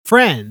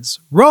friends,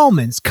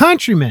 Romans,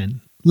 countrymen,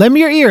 lend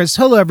me your ears.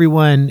 Hello,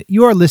 everyone.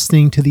 You are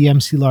listening to the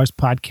MC Lars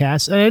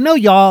podcast. And I know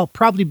y'all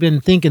probably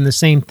been thinking the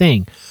same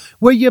thing.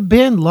 Where you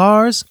been,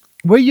 Lars?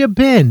 Where you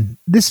been?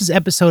 This is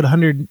episode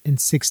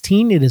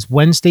 116. It is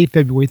Wednesday,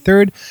 February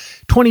 3rd,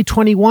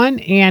 2021.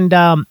 And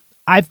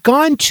I've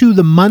gone to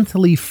the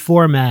monthly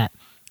format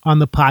on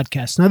the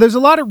podcast. Now, there's a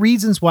lot of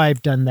reasons why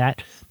I've done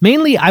that.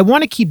 Mainly, I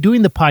want to keep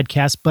doing the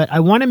podcast, but I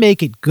want to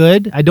make it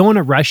good. I don't want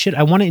to rush it.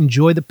 I want to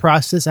enjoy the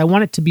process. I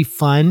want it to be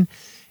fun,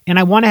 and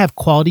I want to have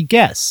quality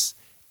guests.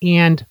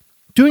 And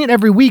doing it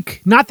every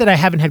week, not that I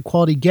haven't had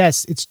quality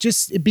guests,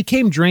 it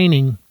became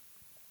draining.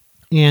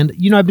 And,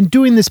 I've been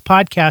doing this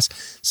podcast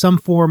some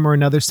form or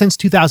another since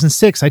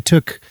 2006. I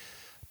took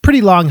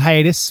pretty long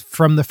hiatus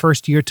from the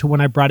first year to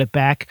when I brought it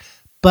back.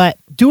 But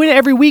doing it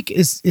every week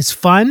is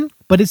fun,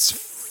 but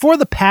it's for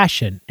the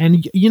passion.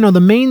 And, the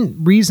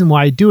main reason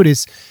why I do it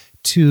is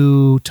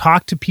to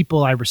talk to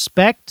people I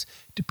respect,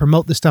 to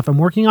promote the stuff I'm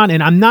working on.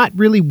 And I'm not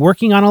really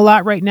working on a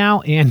lot right now,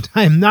 and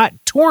I'm not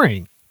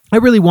touring. I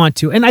really want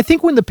to. And I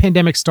think when the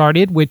pandemic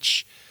started,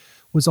 which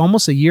was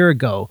almost a year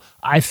ago,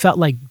 I felt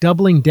like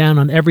doubling down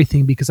on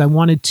everything because I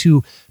wanted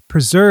to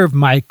preserve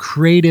my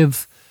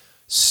creative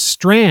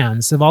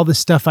strands of all the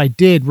stuff I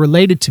did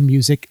related to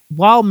music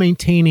while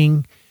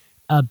maintaining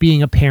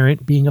being a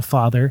parent, being a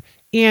father,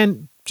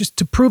 and just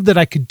to prove that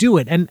I could do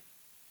it. And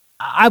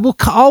I will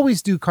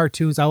always do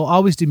cartoons. I will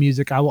always do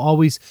music. I will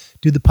always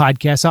do the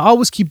podcast. I'll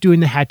always keep doing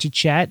the Hatchet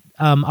Chat.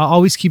 I'll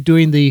always keep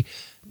doing the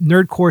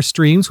Nerdcore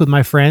streams with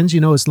my friends,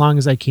 as long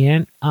as I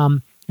can.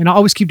 And I'll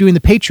always keep doing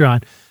the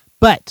Patreon.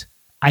 But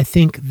I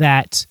think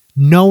that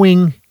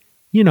knowing,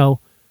 the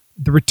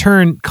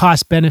return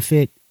cost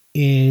benefit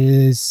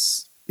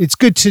it's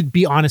good to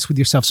be honest with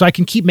yourself. So I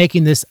can keep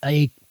making this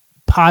a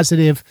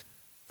positive,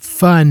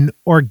 fun,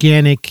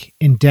 organic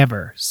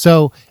endeavor.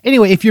 So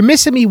anyway, if you're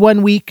missing me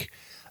one week,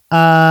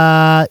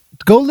 go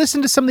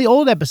listen to some of the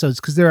old episodes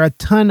because there are a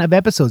ton of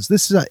episodes.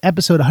 This is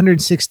episode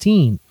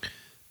 116.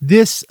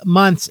 This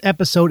month's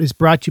episode is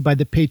brought to you by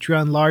the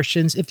Patreon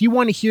Larsens. If you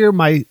want to hear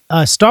my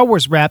Star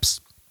Wars raps,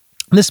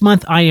 this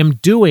month I am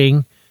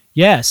doing,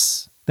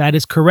 yes, that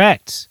is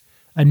correct,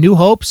 A New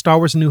Hope, Star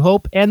Wars A New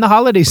Hope, and the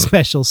holiday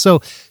special.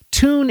 So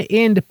tune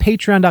in to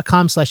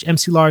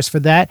patreon.com/MCLars for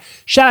that.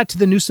 Shout out to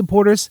the new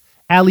supporters,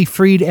 Ali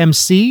Freed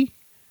MC,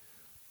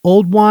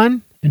 Old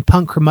One, and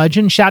Punk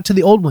Curmudgeon. Shout out to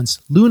the old ones,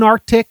 Loon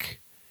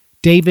Arctic,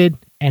 David,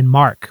 and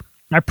Mark.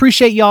 I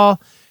appreciate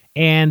y'all.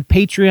 And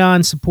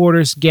Patreon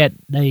supporters get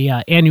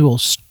the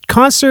annual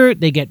concert.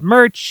 They get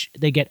merch.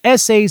 They get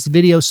essays,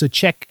 videos. So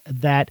check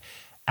that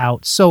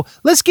out. So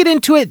let's get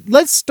into it.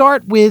 Let's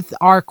start with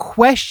our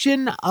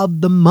question of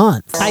the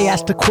month. I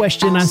asked a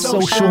question on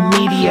social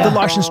media. The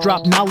Larsens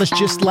drop knowledge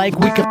just like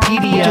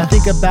Wikipedia. What you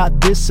think about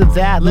this or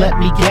that? Let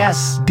me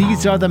guess.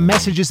 These are the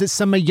messages that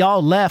some of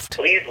y'all left.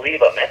 Please leave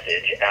a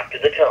message after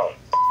the tone.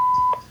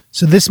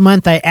 So this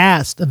month I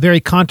asked a very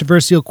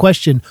controversial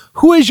question.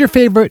 Who is your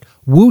favorite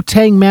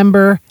Wu-Tang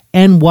member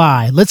and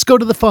why? Let's go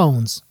to the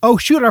phones. Oh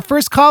shoot, our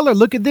first caller.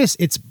 Look at this.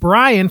 It's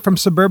Brian from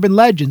Suburban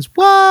Legends.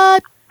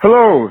 What?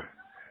 Hello,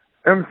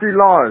 MC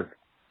Lars.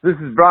 This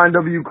is Brian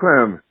W.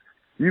 Clem.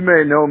 You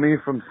may know me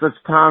from such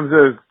times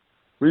as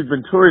we've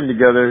been touring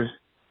together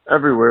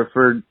everywhere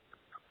for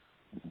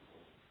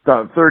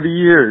about 30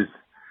 years.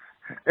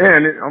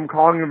 And I'm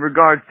calling in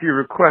regards to your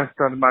request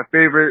on my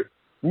favorite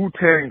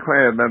Wu-Tang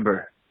Clan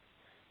member.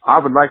 I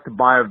would like to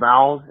buy a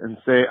vowel and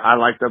say I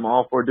like them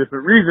all for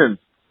different reasons.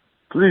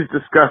 Please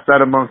discuss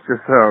that amongst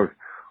yourselves.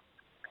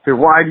 So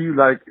why do you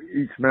like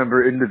each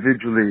member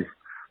individually?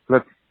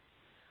 Let's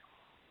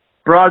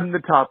broaden the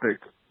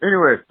topic.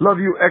 Anyway, love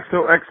you,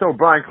 XOXO,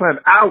 Brian Clem,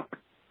 out!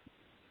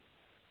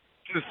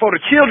 This is for the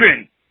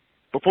children.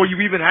 Before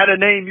you even had a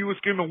name, you were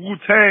screaming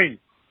Wu-Tang.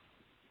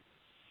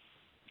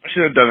 I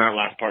should have done that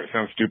last part.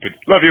 Sounds stupid.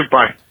 Love you,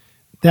 bye.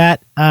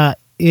 That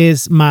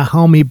is my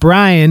homie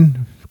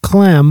Brian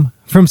Clem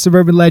from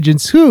Suburban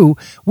Legends, who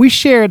we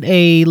shared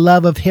a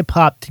love of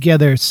hip-hop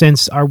together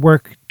since our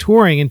work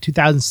touring in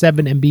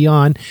 2007 and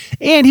beyond.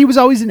 And he was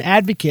always an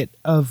advocate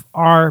of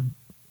our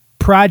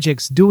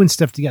projects doing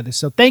stuff together.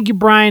 So thank you,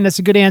 Brian. That's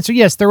a good answer.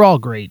 Yes, they're all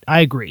great. I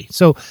agree.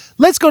 So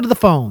let's go to the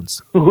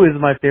phones. Who is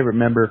my favorite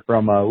member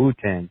from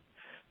Wu-Tang?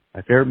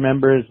 My favorite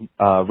member is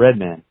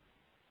Redman.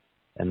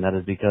 And that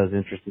is because,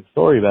 interesting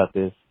story about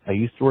this, I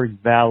used to work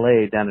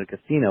valet down at a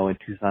casino in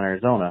Tucson,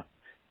 Arizona.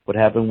 What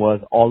happened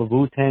was all of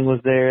Wu-Tang was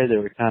there. They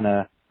were kind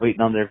of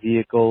waiting on their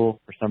vehicle.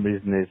 For some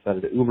reason, they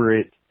decided to Uber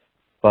it.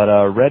 But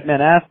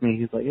Redman asked me,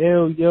 he's like,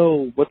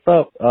 yo, what's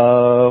up?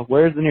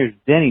 Where's the nearest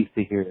Denny's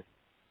to here?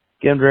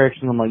 Give him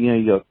directions. I'm like,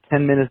 you go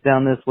 10 minutes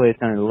down this way,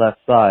 it's on the left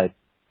side.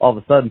 All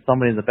of a sudden,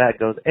 somebody in the back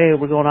goes, hey,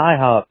 we're going to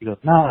IHOP. He goes,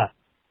 nah,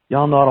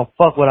 y'all know I don't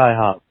fuck with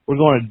IHOP. We're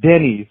going to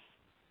Denny's.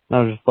 And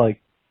I was just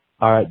like,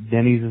 all right,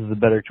 Denny's is the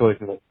better choice.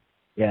 He's like,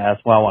 yeah,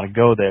 that's why I want to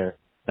go there.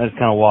 I just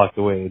kind of walked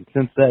away. And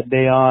since that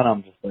day on,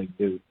 I'm just like,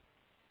 dude,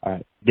 all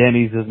right,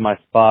 Denny's is my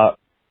spot.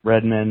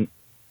 Redmond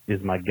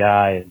is my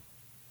guy. And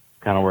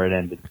it's kind of where it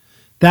ended.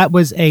 That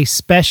was a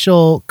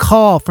special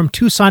call from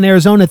Tucson,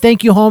 Arizona.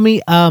 Thank you, homie.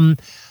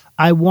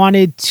 I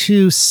wanted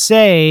to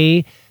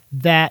say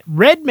that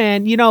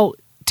Redman,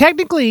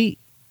 technically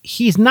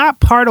he's not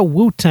part of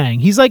Wu-Tang.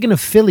 He's like an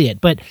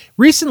affiliate. But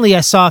recently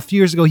I saw a few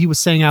years ago he was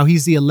saying how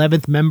he's the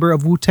 11th member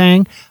of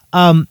Wu-Tang.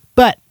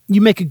 But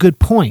you make a good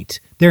point.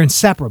 They're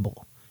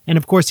inseparable. And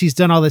of course, he's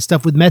done all this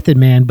stuff with Method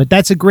Man, but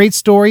that's a great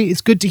story.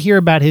 It's good to hear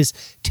about his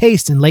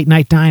taste in late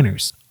night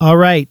diners. All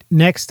right.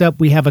 Next up,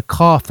 we have a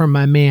call from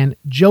my man,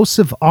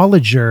 Joseph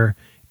Olliger,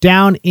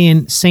 down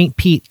in St.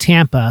 Pete,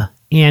 Tampa.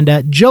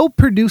 And Joe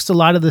produced a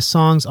lot of the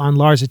songs on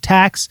Lars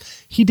Attacks.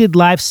 He did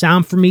live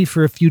sound for me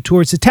for a few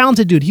tours. A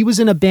talented dude. He was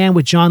in a band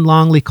with John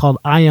Longley called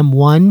I Am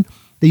One.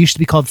 They used to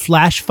be called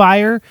Flash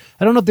Fire.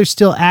 I don't know if they're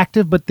still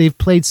active, but they've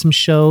played some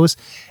shows.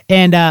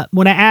 And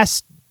when I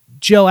asked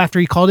Joe after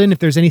he called in if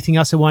there's anything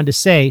else I wanted to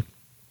say,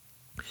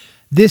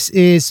 this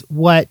is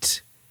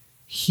what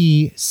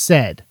he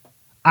said.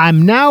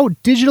 I'm now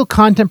digital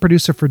content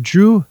producer for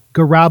Drew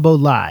Garabo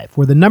Live.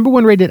 We're the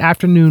 #1 rated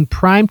afternoon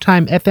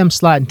primetime FM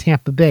slot in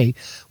Tampa Bay,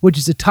 which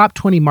is a top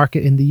 20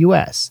 market in the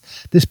U.S.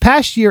 This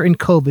past year in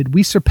COVID,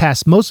 we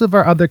surpassed most of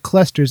our other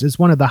clusters as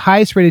one of the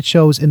highest rated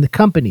shows in the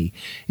company,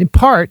 in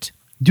part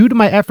due to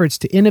my efforts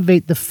to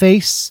innovate the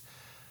face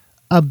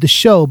of the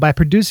show by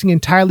producing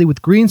entirely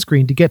with green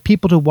screen to get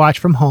people to watch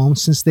from home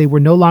since they were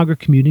no longer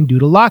commuting due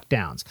to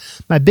lockdowns.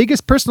 My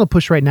biggest personal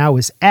push right now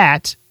is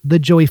at The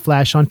Joey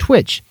Flash on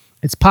Twitch.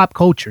 It's pop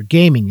culture,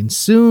 gaming, and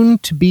soon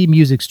to be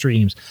music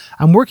streams.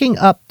 I'm working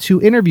up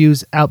to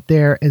interviews out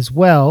there as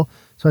well,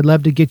 so I'd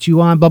love to get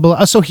you on, blah, blah,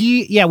 blah. So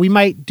we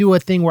might do a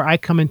thing where I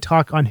come and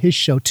talk on his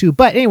show too.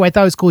 But anyway, I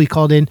thought it was cool he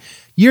called in.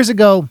 Years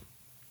ago,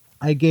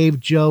 I gave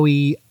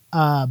Joey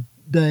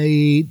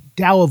the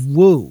Tao of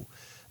Wu,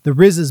 the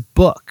RZA's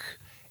book.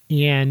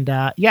 And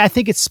I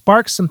think it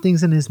sparked some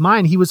things in his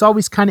mind. He was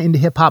always kind of into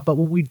hip hop, but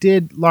when we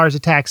did Lars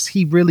Attacks,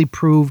 he really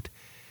proved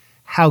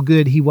how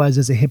good he was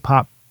as a hip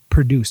hop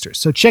producer.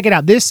 So check it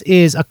out. This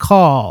is a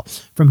call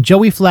from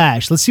Joey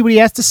Flash. Let's see what he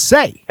has to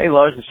say. Hey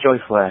Lars, it's Joey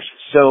Flash.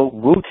 So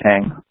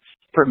Wu-Tang,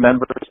 for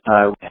members,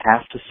 I would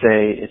have to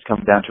say it's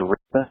come down to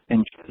RZA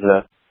and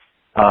Jizza.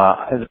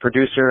 As a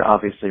producer,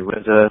 obviously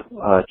RZA.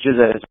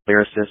 Jizza is a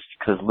lyricist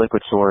because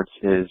Liquid Swords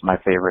is my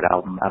favorite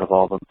album out of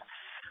all of them.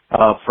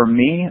 For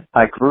me,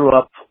 I grew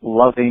up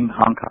loving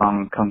Hong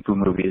Kong kung fu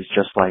movies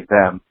just like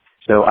them.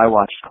 So I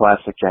watched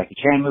classic Jackie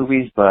Chan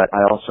movies, but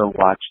I also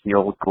watched the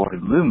old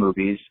Gordon Liu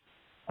movies,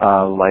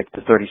 like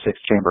The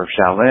 36th Chamber of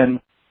Shaolin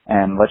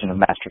and Legend of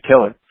Master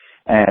Killer.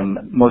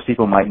 And most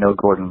people might know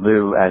Gordon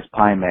Liu as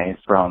Pai Mei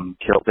from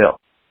Kill Bill.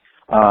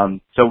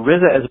 So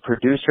RZA as a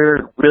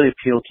producer really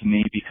appealed to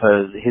me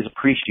because his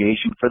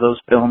appreciation for those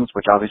films,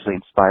 which obviously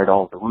inspired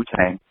all of the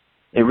Wu-Tang,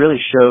 it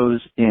really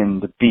shows in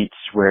the beats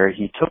where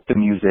he took the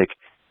music,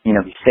 he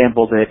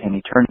sampled it and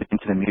he turned it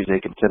into the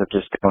music instead of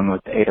just going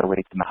with the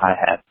 808s and the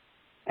hi-hat.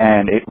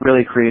 And it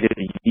really created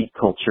a unique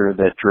culture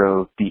that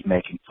drove beat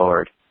making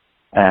forward.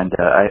 And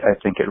I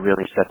think it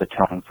really set the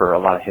tone for a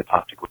lot of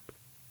hip-hop to grow.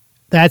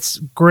 That's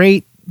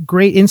great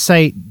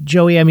insight,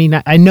 Joey. I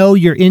mean, I know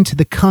you're into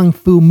the kung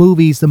fu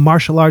movies, the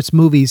martial arts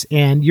movies,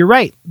 and you're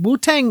right.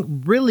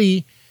 Wu-Tang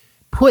really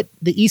put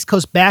the East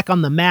Coast back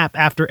on the map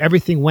after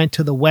everything went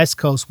to the West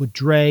Coast with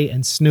Dre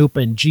and Snoop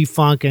and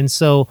G-Funk. And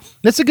so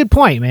that's a good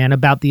point, man,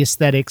 about the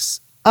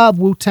aesthetics of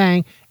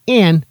Wu-Tang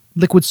and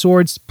Liquid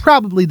Swords,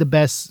 probably the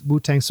best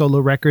Wu-Tang solo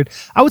record.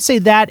 I would say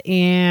that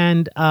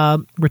and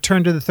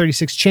Return to the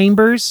 36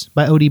 Chambers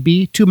by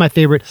ODB, two of my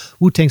favorite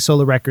Wu-Tang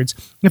solo records.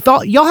 If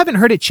y'all haven't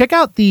heard it, check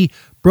out the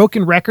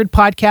Broken Record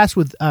podcast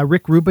with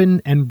Rick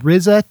Rubin and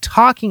RZA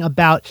talking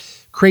about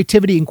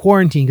creativity in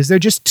quarantine, because they're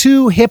just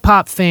two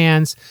hip-hop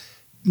fans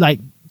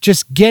like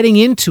just getting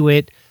into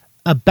it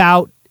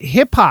about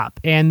hip hop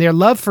and their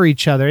love for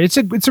each other. It's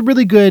a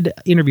really good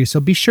interview, so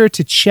be sure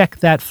to check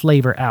that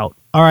flavor out.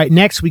 All right,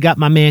 next we got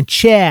my man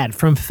Chad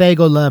from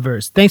Fago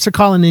Lovers. Thanks for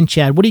calling in,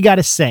 Chad. What do you got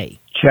to say?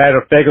 Chad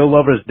of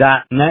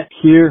FagoLovers.net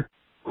here.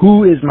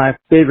 Who is my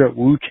favorite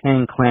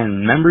Wu-Tang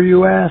Clan member,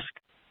 you ask?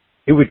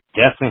 It would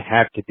definitely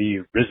have to be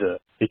RZA,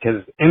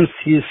 because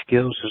MC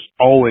skills just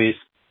always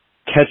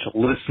catch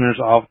listeners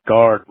off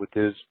guard with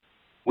his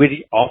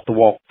witty,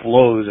 off-the-wall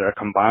flows that are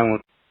combined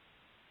with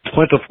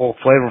plentiful,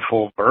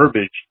 flavorful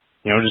verbiage.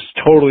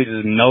 Just totally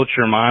just melt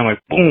your mind like,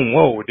 boom,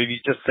 whoa, did he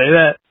just say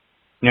that?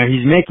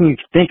 He's making you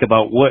think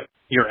about what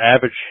your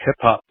average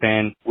hip-hop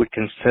fan would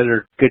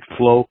consider good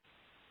flow,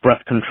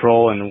 breath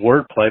control, and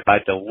wordplay by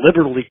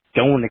deliberately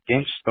going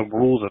against the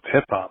rules of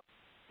hip-hop.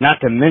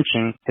 Not to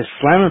mention, his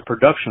slam and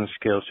production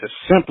skills just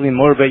simply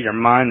motivate your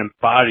mind and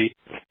body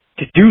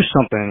to do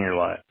something in your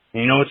life.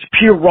 It's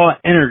pure raw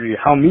energy,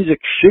 how music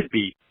should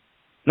be.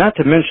 Not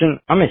to mention,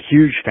 I'm a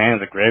huge fan of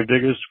the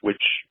Gravediggers,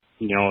 which,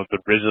 the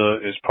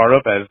RZA is part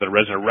of as the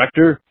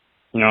Resurrector.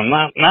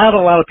 Not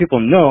a lot of people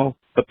know,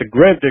 but the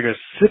Gravediggers'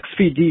 6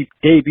 Feet Deep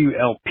debut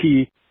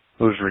LP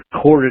was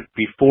recorded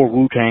before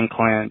Wu-Tang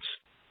Clan's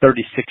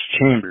 36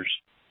 Chambers.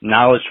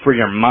 Knowledge for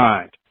your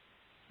mind.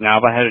 Now,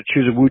 if I had to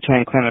choose a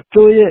Wu-Tang Clan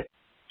affiliate,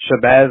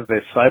 Shabazz the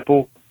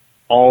Disciple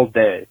all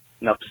day.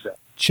 Enough said.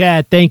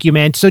 Chad, thank you,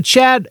 man. So,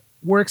 Chad,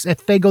 works at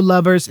Fago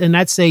Lovers, and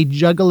that's a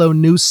Juggalo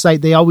news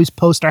site. They always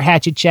post our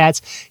Hatchet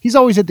Chats. He's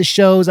always at the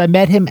shows. I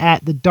met him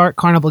at the Dark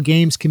Carnival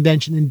Games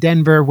convention in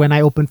Denver when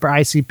I opened for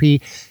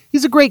ICP.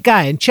 He's a great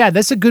guy. And Chad,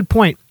 that's a good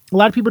point. A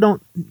lot of people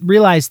don't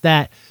realize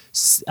that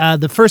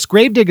the first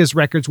Gravediggers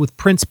records with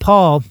Prince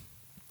Paul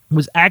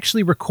was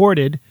actually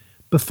recorded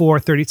before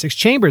 36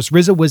 Chambers.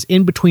 RZA was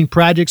in between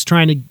projects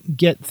trying to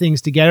get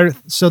things together.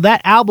 So that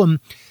album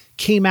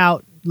came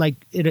out like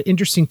at an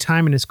interesting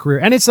time in his career.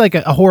 And it's like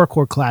a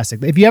horrorcore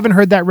classic. If you haven't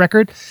heard that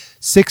record,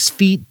 6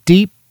 Feet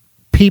Deep,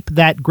 peep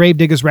that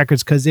Gravediggers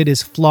records because it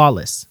is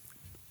flawless.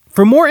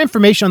 For more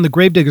information on the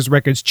Gravediggers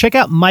records, check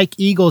out Mike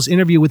Eagle's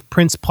interview with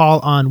Prince Paul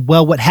on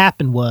Well, What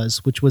Happened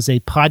Was, which was a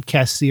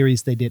podcast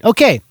series they did.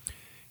 Okay,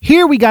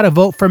 here we got a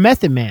vote for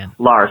Method Man.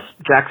 Lars,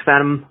 Jack's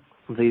Phantom,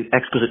 the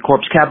Exquisite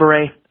Corpse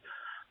Cabaret.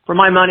 For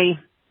my money,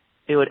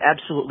 it would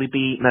absolutely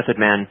be Method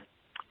Man.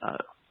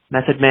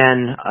 Method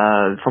Man,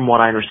 from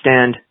what I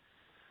understand,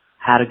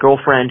 had a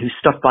girlfriend who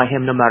stuck by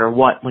him no matter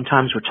what when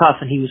times were tough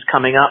and he was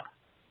coming up.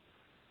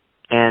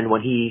 And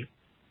when he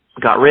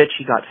got rich,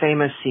 he got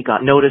famous, he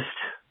got noticed.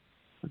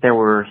 There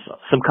was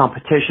some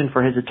competition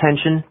for his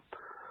attention.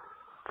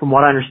 From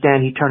what I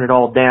understand, he turned it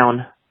all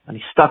down and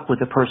he stuck with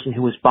the person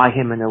who was by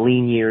him in the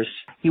lean years.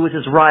 He was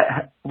as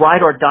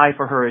ride or die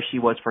for her as she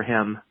was for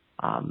him,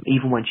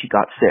 even when she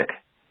got sick.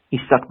 He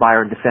stuck by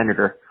her and defended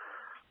her.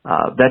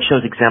 That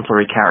shows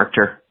exemplary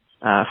character.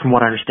 From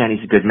what I understand,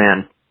 he's a good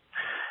man.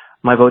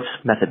 My vote's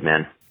Method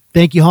Man.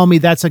 Thank you, homie.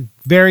 That's a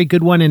very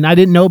good one. And I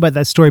didn't know about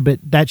that story, but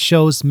that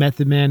shows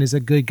Method Man is a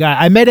good guy.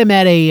 I met him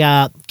at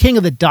a King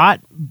of the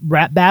Dot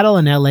rap battle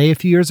in LA a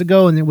few years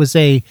ago. And it was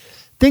a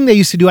thing they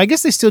used to do. I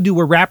guess they still do,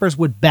 where rappers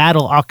would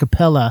battle a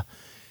cappella.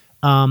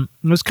 It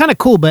was kind of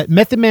cool, but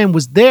Method Man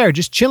was there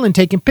just chilling,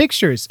 taking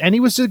pictures. And he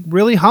was just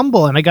really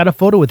humble. And I got a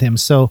photo with him.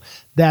 So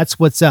that's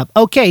what's up.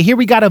 Okay, here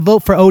we got a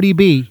vote for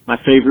ODB. My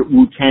favorite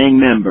Wu-Tang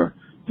member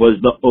was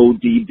the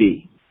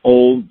ODB,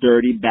 Old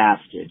Dirty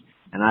Bastard.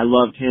 And I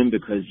loved him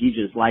because he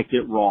just liked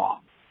it raw.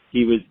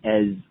 He was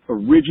as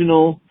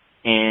original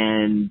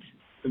and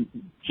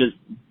just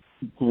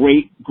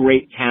great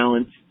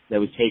talent that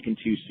was taken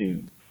too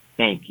soon.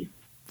 Thank you.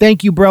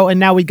 Thank you, bro. And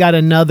now we got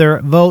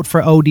another vote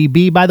for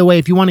ODB. By the way,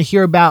 if you want to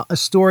hear about a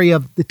story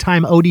of the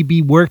time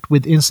ODB worked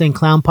with Insane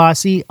Clown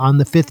Posse on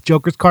the 5th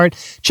Joker's card,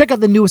 check out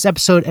the newest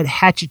episode at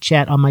Hatchet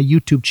Chat on my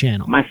YouTube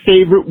channel. My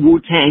favorite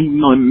Wu-Tang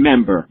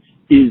member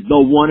is the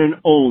one and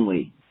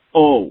only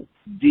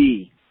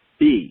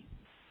ODB.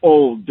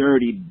 Old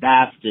Dirty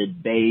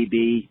Bastard,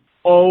 baby.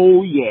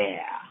 Oh, yeah.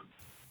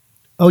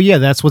 Oh, yeah,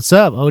 that's what's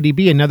up.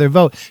 ODB, another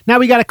vote. Now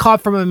we got a call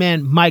from a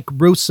man, Mike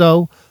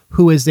Russo,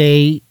 who is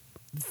a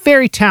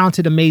very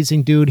talented,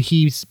 amazing dude.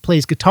 He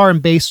plays guitar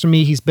and bass for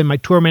me. He's been my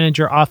tour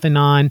manager off and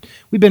on.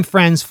 We've been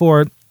friends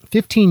for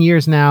 15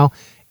 years now.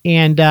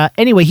 And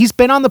anyway, he's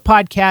been on the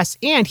podcast,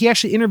 and he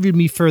actually interviewed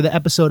me for the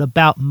episode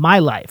about my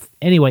life.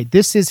 Anyway,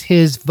 this is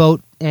his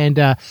vote. And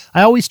I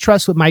always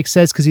trust what Mike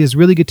says because he has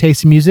really good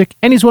taste in music,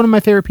 and he's one of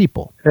my favorite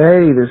people.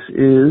 Hey, this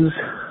is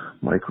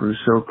Mike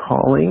Russo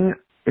calling.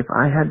 If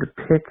I had to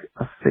pick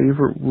a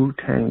favorite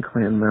Wu-Tang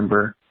Clan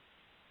member,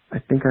 I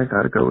think I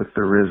got to go with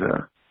the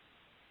RZA.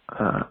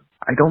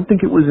 I don't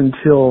think it was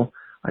until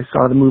I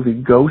saw the movie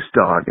Ghost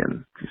Dog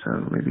in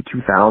maybe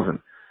 2000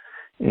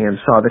 and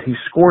saw that he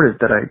scored it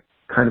that I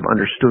kind of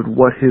understood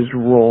what his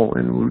role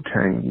in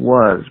Wu-Tang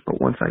was.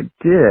 But once I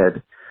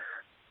did,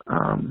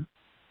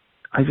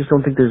 I just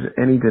don't think there's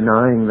any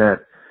denying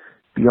that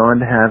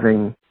beyond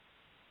having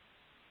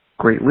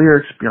great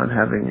lyrics, beyond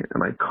having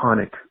an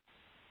iconic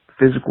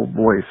physical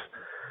voice,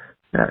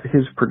 that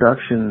his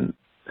production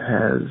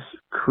has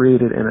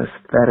created an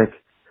aesthetic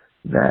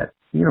that,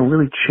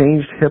 really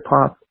changed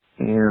hip-hop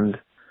and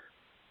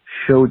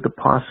showed the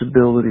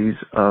possibilities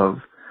of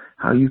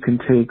how you can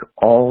take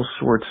all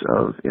sorts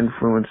of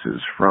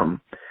influences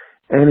from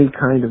any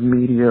kind of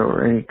media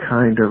or any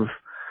kind of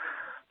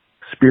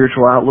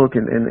spiritual outlook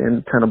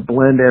and kind of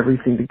blend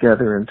everything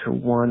together into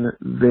one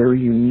very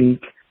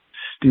unique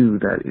stew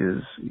that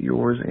is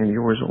yours and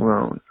yours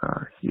alone.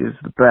 He is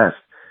the best.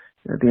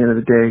 And at the end of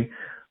the day,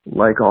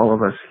 like all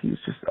of us, he's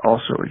just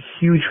also a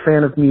huge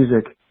fan of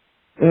music.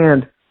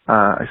 And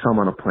I saw him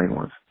on a plane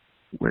once,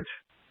 which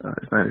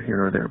is neither here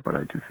nor there, but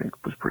I do think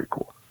was pretty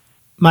cool.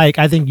 Mike,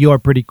 I think you're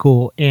pretty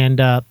cool,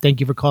 and thank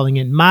you for calling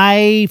in.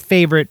 My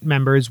favorite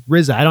member is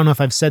RZA. I don't know if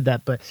I've said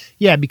that, but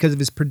yeah, because of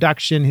his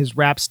production, his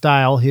rap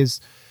style, his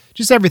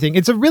just everything.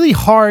 It's a really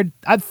hard,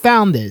 I've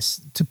found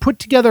this, to put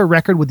together a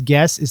record with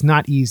guests is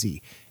not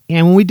easy.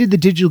 And when we did the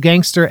Digital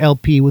Gangster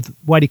LP with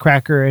Whitey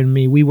Cracker and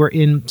me, we were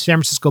in San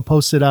Francisco,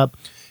 posted up,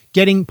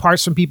 getting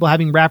parts from people,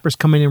 having rappers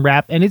come in and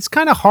rap, and it's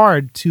kind of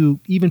hard to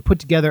even put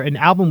together an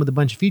album with a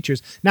bunch of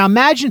features. Now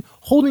imagine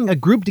holding a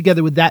group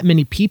together with that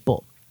many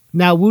people.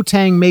 Now,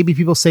 Wu-Tang, maybe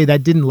people say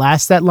that didn't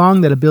last that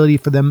long, that ability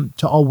for them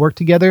to all work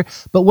together.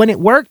 But when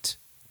it worked,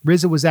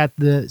 RZA was at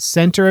the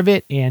center of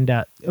it, and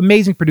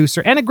amazing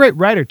producer and a great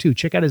writer, too.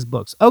 Check out his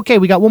books. Okay,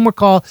 we got one more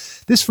call.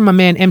 This is from my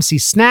man, MC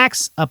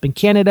Snacks, up in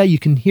Canada. You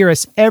can hear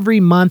us every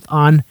month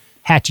on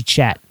Hatchet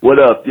Chat. What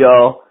up,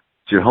 y'all?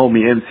 It's your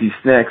homie MC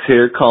Snacks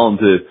here, calling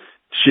to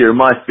share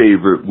my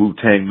favorite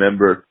Wu-Tang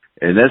member,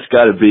 and that's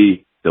gotta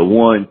be the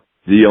one,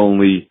 the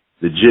only,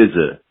 the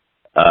Jizza.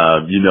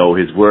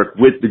 His work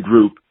with the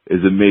group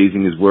is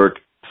amazing. His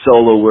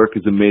solo work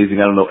is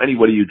amazing. I don't know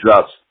anybody who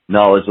drops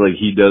knowledge like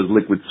he does.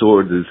 Liquid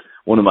Swords is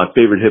one of my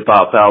favorite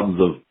hip-hop albums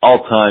of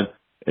all time,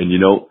 and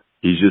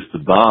he's just the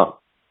bomb.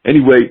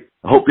 Anyway,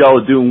 I hope y'all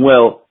are doing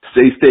well.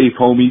 Stay safe,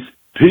 homies.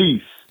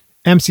 Peace.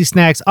 MC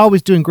Snacks,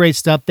 always doing great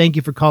stuff. Thank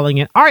you for calling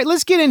in. All right,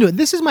 let's get into it.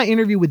 This is my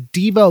interview with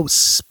Devo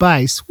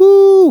Spice.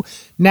 Woo!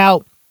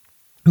 Now,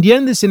 at the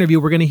end of this interview,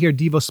 we're going to hear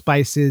Devo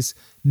Spice's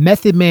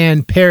Method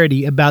Man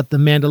parody about The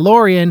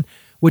Mandalorian,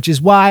 which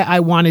is why I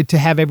wanted to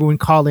have everyone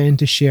call in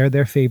to share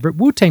their favorite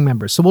Wu-Tang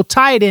members. So we'll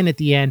tie it in at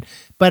the end.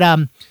 But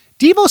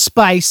Devo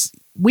Spice,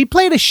 we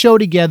played a show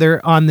together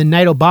on the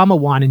night Obama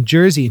won in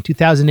Jersey in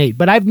 2008.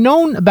 But I've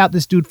known about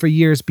this dude for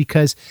years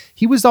because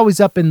he was always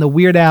up in the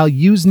Weird Al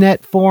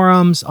Usenet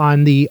forums,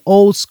 on the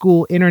old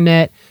school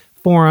internet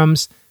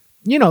forums,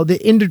 the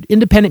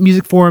independent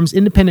music forums,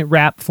 independent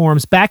rap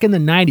forums back in the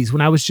 90s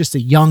when I was just a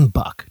young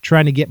buck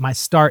trying to get my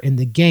start in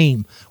the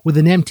game with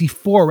an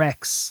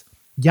MT4X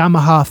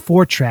Yamaha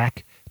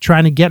 4-track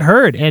trying to get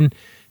heard. And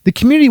the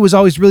community was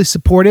always really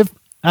supportive.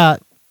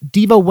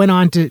 Devo went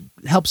on to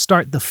help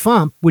start the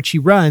FuMP, which he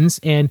runs,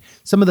 and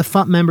some of the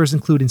FuMP members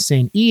include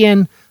Insane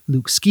Ian,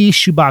 Luke Ski,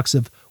 Shoebox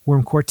of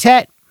Worm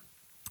Quartet.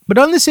 But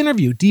on this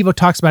interview, Devo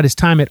talks about his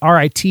time at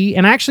RIT,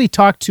 and I actually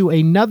talked to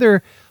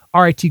another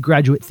RIT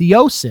graduate,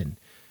 Theosin,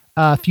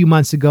 a few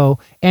months ago,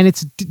 and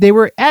they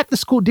were at the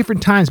school at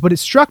different times, but it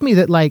struck me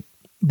that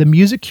the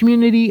music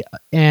community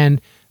and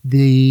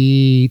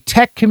the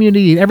tech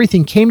community and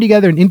everything came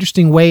together in an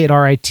interesting way at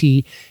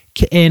RIT,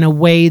 in a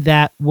way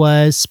that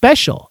was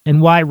special, and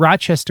why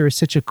Rochester is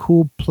such a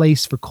cool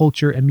place for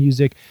culture and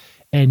music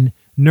and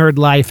nerd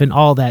life and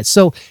all that.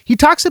 So he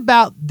talks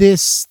about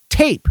this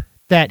tape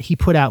that he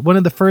put out, one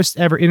of the first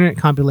ever internet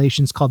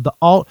compilations called the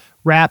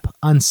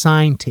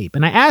alt.rap.unsigned tape.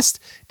 And I asked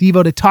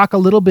Devo to talk a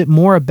little bit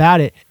more about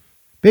it.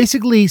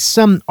 Basically,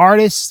 some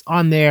artists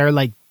on there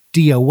like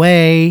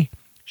DOA,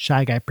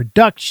 Shy Guy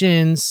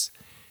Productions,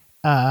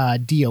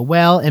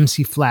 DOL,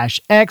 MC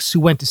Flash X, who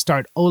went to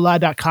start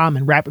Ola.com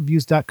and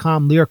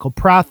rapreviews.com, Lyrical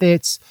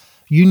Prophets,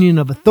 Union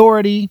of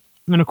Authority,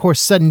 and of course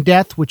Sudden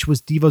Death, which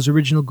was Devo's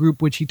original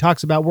group, which he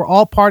talks about, were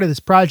all part of this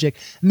project.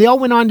 And they all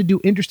went on to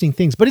do interesting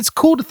things. But it's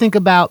cool to think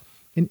about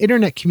an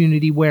internet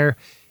community where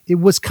it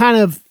was kind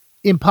of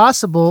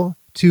impossible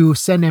to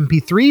send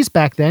MP3s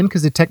back then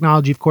because the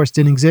technology, of course,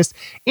 didn't exist.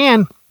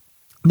 And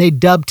they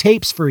dubbed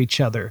tapes for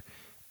each other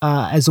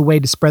as a way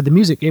to spread the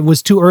music. It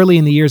was too early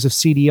in the years of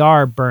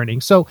CDR burning.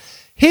 So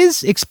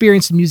his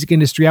experience in the music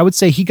industry, I would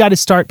say he got to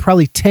start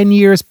probably 10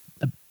 years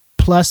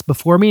plus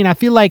before me. And I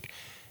feel like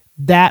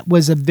that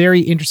was a very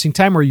interesting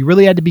time where you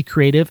really had to be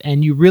creative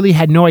and you really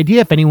had no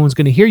idea if anyone was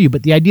going to hear you.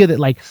 But the idea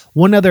that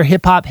one other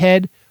hip hop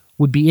head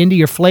would be into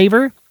your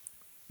flavor,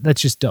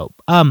 that's just dope.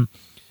 To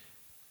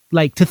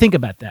think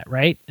about that,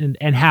 right?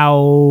 And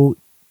how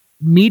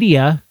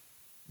media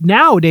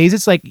nowadays,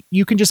 it's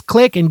you can just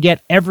click and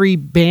get every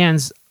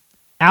band's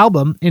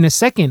album in a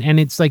second, and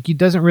it's it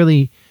doesn't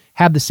really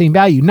have the same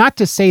value. Not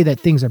to say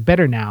that things are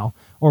better now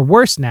or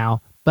worse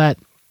now, but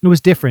it was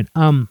different.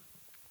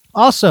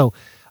 Also,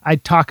 I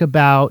talk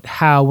about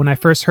how when I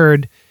first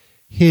heard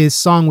his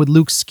song with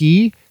Luke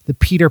Ski, the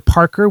Peter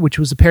Parker, which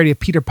was a parody of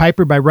Peter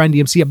Piper by Run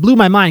DMC, it blew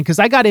my mind because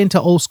I got into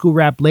old school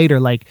rap later,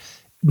 in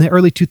the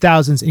early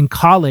 2000s in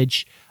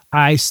college.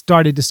 I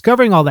started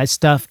discovering all that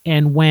stuff,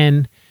 and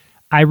when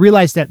I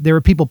realized that there were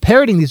people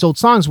parodying these old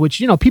songs,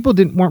 which, people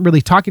weren't really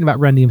talking about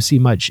Run DMC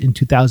much in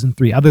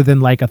 2003, other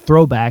than a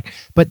throwback,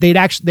 but they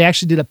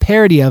actually did a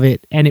parody of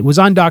it, and it was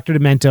on Dr.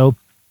 Demento.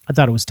 I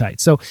thought it was tight.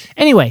 So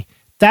anyway,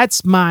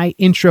 that's my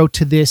intro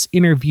to this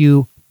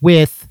interview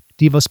with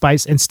Devo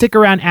Spice, and stick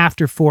around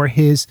after for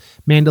his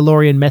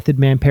Mandalorian Method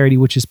Man parody,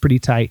 which is pretty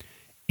tight,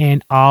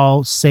 and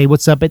I'll say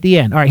what's up at the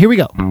end. All right, here we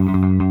go.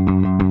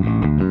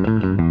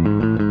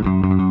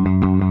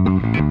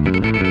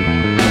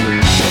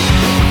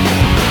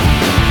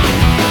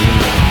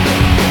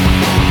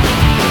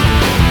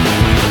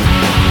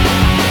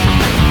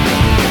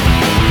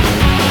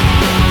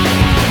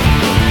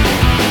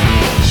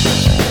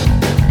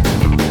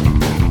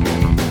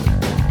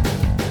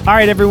 All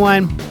right,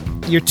 everyone,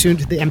 you're tuned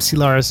to the MC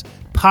Lars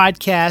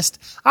podcast.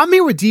 I'm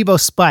here with Devo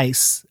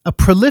Spice, a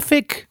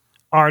prolific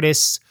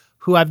artist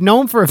who I've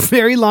known for a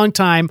very long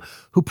time,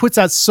 who puts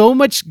out so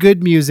much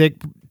good music,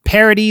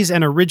 parodies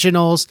and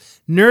originals,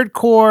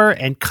 nerdcore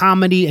and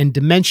comedy and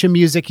dementia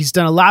music. He's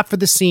done a lot for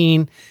the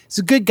scene. He's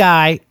a good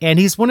guy, and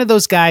he's one of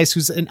those guys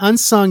who's an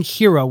unsung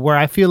hero where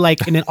I feel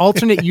like in an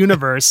alternate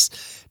universe,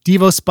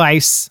 Devo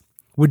Spice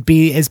would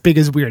be as big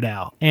as Weird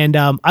Al. And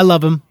I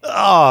love him.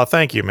 Oh,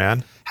 thank you,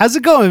 man. How's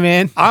it going,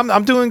 man?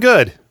 I'm doing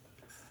good.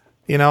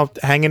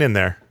 Hanging in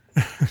there.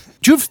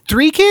 Do you have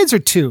 3 kids or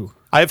 2?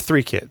 I have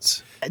 3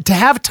 kids. To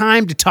have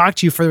time to talk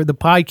to you for the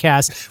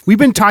podcast, we've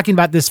been talking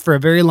about this for a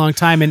very long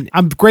time, and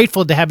I'm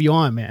grateful to have you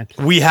on, man.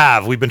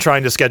 We've been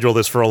trying to schedule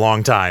this for a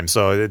long time,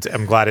 so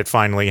I'm glad it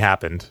finally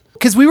happened.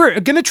 because we were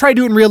going to try to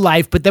do it in real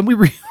life, but then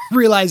we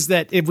realized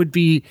that it would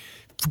be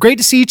great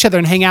to see each other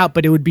and hang out,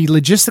 but it would be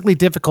logistically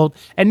difficult.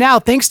 And now,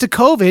 thanks to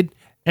COVID,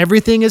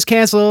 everything is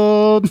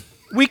canceled.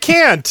 We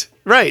can't.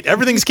 Right.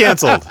 Everything's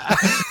canceled.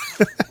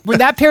 When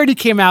that parody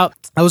came out,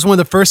 that was one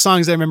of the first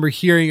songs I remember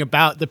hearing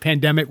about the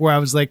pandemic where I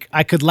was like,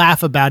 I could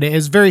laugh about it. It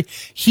was very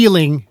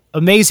healing,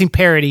 amazing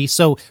parody.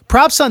 So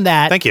props on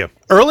that. Thank you.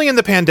 Early in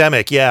the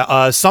pandemic,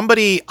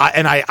 somebody,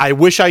 I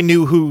wish I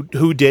knew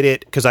who did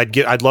it because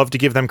I'd love to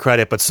give them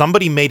credit, but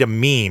somebody made a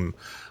meme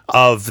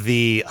of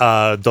the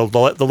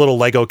little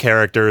Lego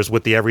characters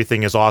with the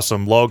 "Everything is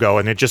Awesome" logo,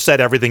 and it just said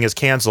 "Everything is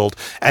canceled,"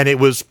 and it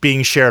was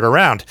being shared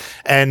around.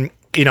 And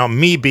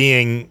me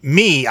being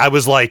me, I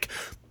was like,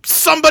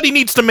 somebody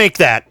needs to make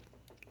that.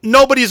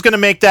 Nobody's going to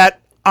make that.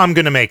 I'm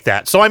going to make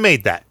that. So I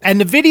made that. And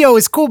the video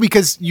is cool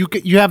because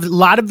you have a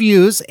lot of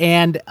views,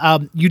 and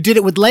you did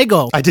it with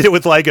Lego. I did it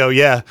with Lego,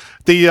 yeah.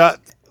 The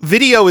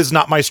video is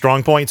not my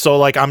strong point, so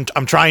like I'm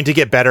trying to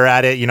get better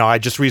at it. I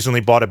just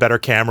recently bought a better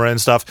camera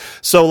and stuff.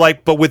 So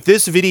but with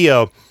this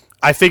video,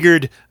 I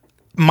figured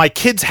my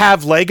kids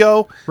have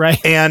Lego,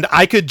 right? And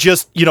I could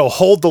just,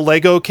 hold the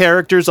Lego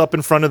characters up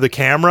in front of the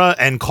camera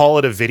and call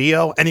it a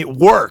video, and it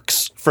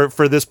works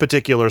for this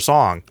particular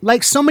song.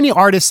 Like so many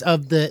artists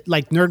of the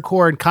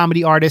nerdcore and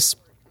comedy artists,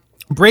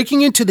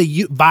 breaking into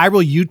the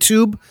viral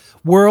YouTube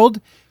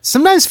world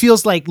sometimes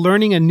feels like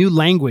learning a new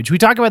language. We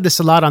talk about this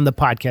a lot on the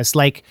podcast,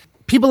 like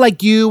people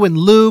like you and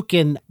Luke,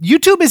 and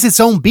YouTube is its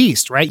own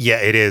beast, right?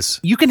 Yeah, it is.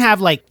 You can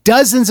have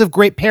dozens of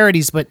great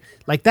parodies, but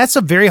that's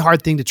a very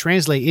hard thing to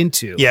translate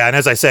into. Yeah, and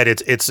as I said,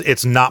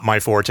 it's not my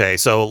forte.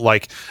 So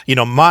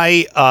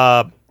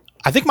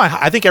I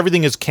think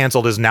Everything is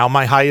Canceled is now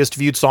my highest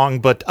viewed song,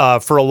 but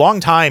for a long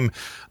time,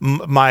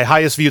 my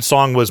highest viewed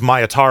song was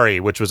My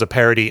Atari, which was a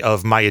parody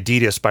of My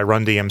Adidas by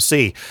Run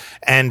DMC,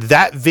 and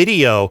that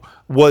video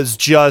was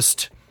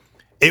just.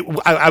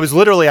 I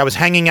was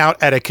hanging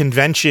out at a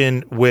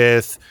convention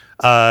with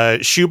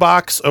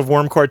Shoebox of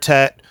Worm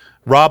Quartet,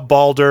 Rob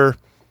Balder,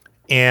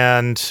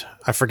 and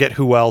I forget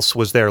who else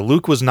was there.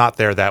 Luke was not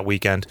there that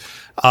weekend.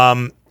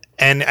 And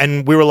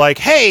we were like,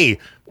 hey,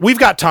 we've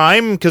got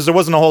time because there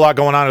wasn't a whole lot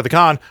going on at the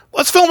con.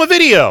 Let's film a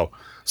video.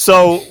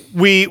 So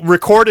we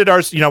recorded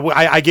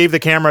I gave the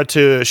camera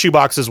to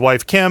Shoebox's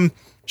wife, Kim.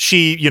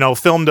 She,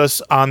 filmed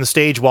us on the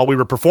stage while we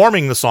were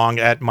performing the song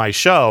at my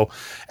show.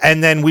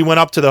 And then we went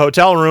up to the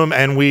hotel room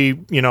and we,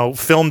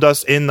 filmed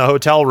us in the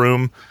hotel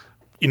room,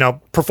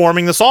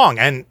 performing the song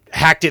and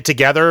hacked it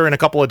together in a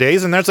couple of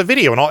days. And there's a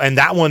video and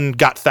that one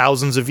got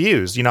thousands of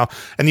views, and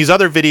these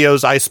other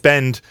videos I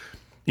spend,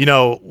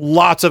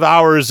 lots of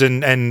hours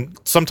and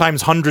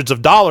sometimes hundreds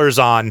of dollars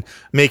on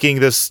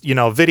making this,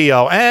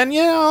 video. And,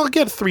 I'll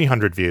get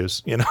 300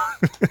 views,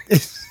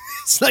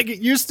 It's like it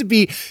used to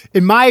be,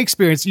 in my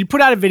experience, you put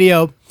out a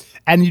video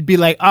and you'd be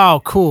like,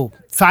 oh, cool,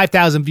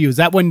 5,000 views.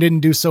 That one didn't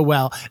do so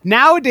well.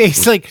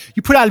 Nowadays,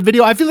 you put out a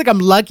video, I feel like I'm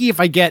lucky if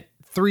I get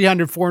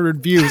 300,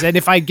 400 views. And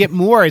if I get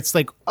more, it's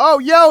like,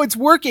 oh, it's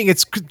working.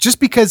 It's just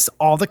because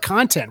all the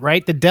content,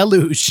 right? The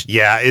deluge.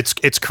 Yeah,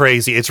 it's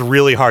crazy. It's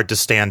really hard to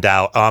stand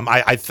out.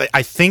 I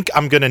think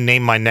I'm going to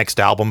name my next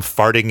album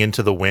Farting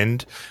Into the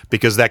Wind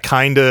because that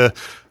kind of...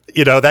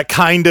 that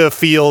kind of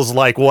feels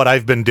like what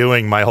I've been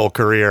doing my whole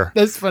career.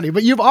 That's funny.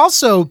 But you've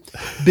also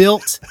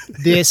built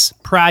this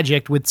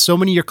project with so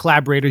many of your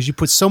collaborators. You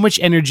put so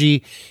much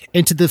energy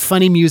into the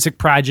Funny Music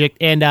project.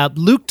 And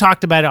Luke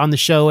talked about it on the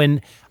show.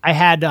 And I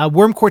had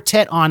Worm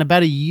Quartet on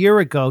about a year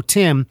ago,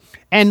 Tim.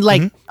 And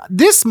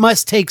this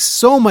must take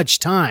so much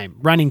time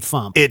running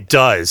FuMP. It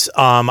does.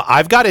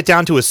 I've got it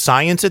down to a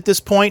science at this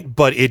point,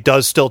 but it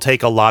does still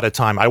take a lot of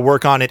time. I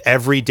work on it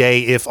every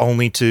day, if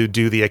only to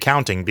do the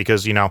accounting,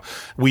 because,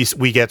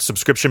 we get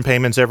subscription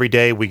payments every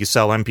day. We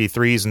sell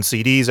MP3s and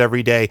CDs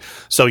every day.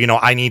 So,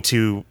 I need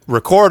to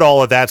record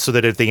all of that so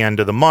that at the end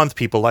of the month,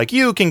 people like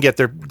you can get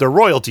their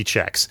royalty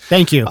checks.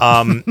 Thank you.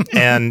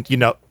 And,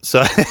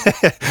 so,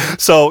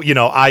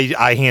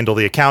 I handle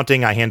the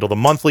accounting. I handle the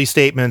monthly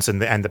statements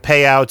and the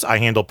payouts. I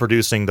handle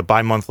producing the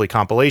bi-monthly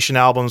compilation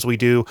albums we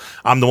do.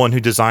 I'm the one who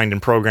designed and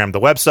programmed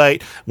the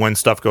website. When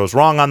stuff goes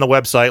wrong on the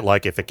website,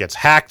 like if it gets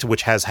hacked,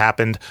 which has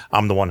happened,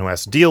 I'm the one who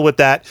has to deal with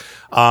that.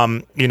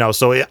 So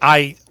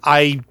I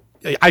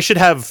should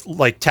have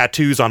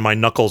tattoos on my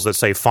knuckles that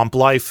say FuMP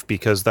Life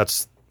because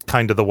that's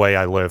kind of the way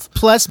I live.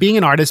 Plus being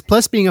an artist,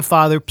 plus being a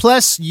father,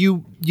 plus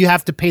you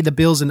have to pay the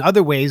bills in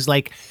other ways.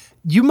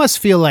 You must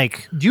feel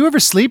like, do you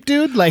ever sleep,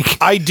 dude?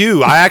 I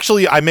do.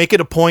 I make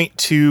it a point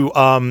to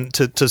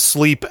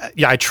sleep.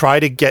 Yeah, I try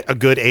to get a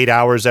good 8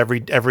 hours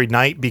every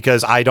night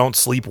because I don't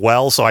sleep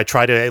well. So I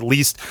try to at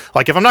least,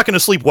 if I'm not going to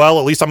sleep well,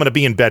 at least I'm going to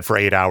be in bed for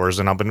 8 hours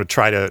and I'm going to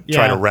try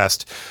to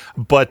rest.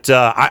 But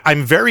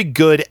I'm very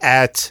good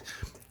at,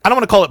 I don't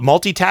want to call it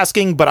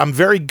multitasking, but I'm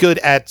very good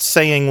at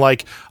saying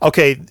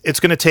okay,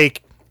 it's going to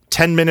take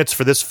 10 minutes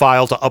for this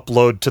file to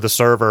upload to the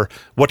server.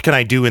 What can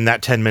I do in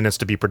that 10 minutes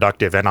to be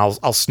productive? And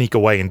I'll sneak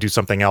away and do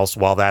something else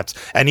while that's,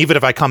 and even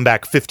if I come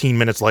back 15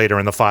 minutes later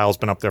and the file's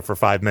been up there for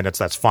 5 minutes,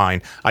 that's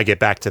fine. I get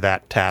back to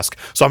that task.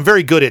 So I'm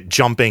very good at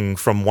jumping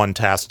from one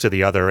task to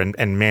the other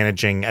and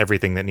managing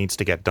everything that needs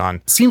to get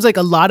done. Seems like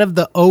a lot of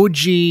the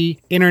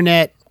OG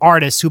internet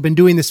artists who've been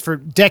doing this for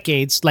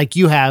decades, like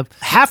you have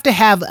to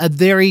have a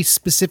very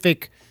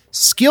specific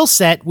skill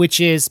set, which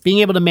is being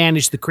able to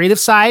manage the creative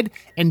side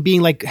and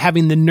being like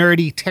having the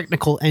nerdy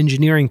technical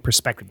engineering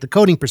perspective, the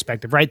coding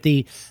perspective, right?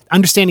 The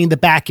understanding the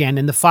back end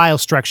and the file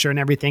structure and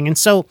everything. And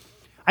so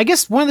I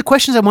guess one of the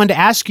questions I wanted to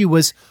ask you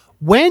was,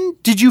 when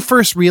did you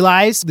first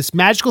realize this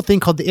magical thing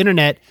called the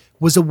internet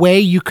was a way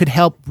you could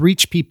help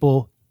reach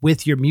people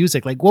with your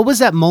music? Like, what was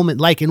that moment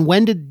like, and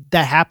when did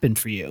that happen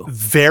for you?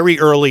 Very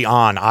early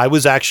on. I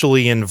was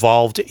actually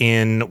involved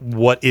in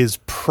what is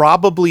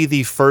probably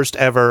the first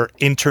ever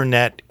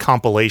internet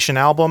compilation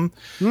album.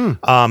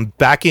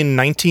 Back in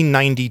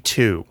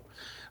 1992.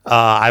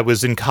 I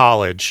was in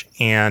college,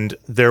 and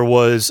there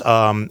was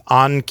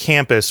on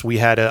campus we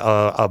had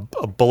a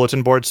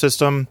bulletin board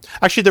system.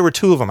 Actually, there were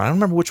two of them. I don't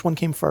remember which one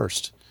came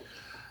first.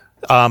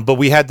 But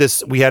we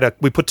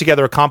put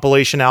together a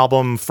compilation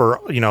album for,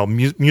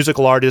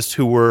 musical artists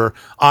who were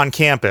on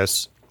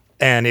campus,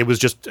 and it was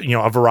just,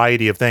 a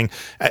variety of things.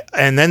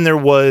 And then there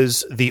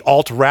was the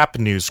alt.rap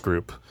news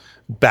group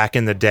back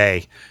in the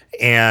day.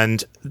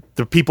 And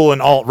the people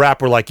in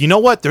alt.rap were like, you know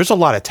what? There's a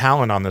lot of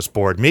talent on this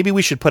board. Maybe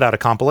we should put out a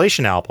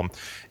compilation album.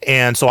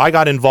 And so I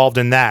got involved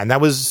in that. And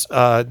that was,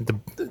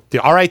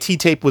 the RIT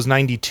tape was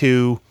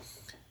 92.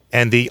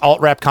 And the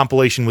alt-rap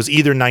compilation was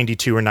either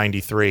 92 or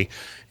 93.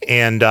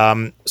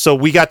 And so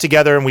we got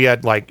together and we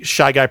had like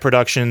Shy Guy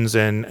Productions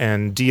and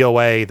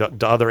DOA,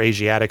 the other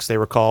Asiatics they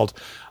were called.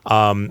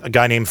 A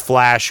guy named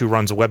Flash who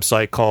runs a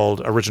website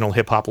called Original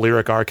Hip Hop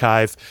Lyric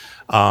Archive.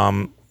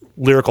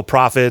 Lyrical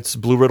Prophets,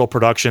 Blue Riddle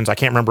Productions. I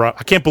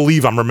can't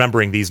believe I'm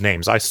remembering these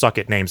names. I suck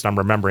at names and I'm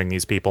remembering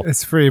these people.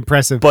 It's pretty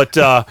impressive. But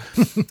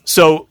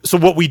so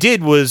what we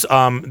did was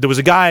there was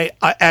a guy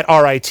at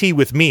RIT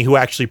with me who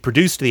actually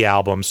produced the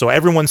album. So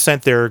everyone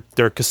sent their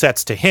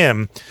cassettes to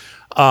him.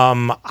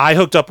 I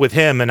hooked up with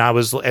him, and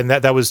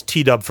that was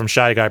T-Dub from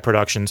Shy Guy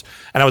Productions.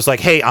 And I was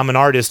like, hey, I'm an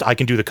artist. I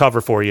can do the cover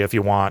for you if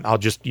you want. I'll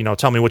just,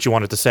 tell me what you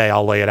want it to say.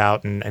 I'll lay it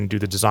out and do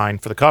the design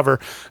for the cover.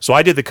 So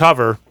I did the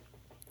cover.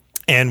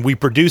 And we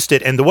produced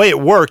it, and the way it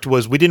worked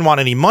was we didn't want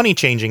any money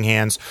changing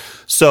hands.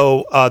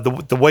 So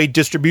the way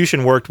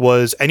distribution worked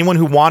was anyone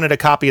who wanted a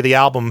copy of the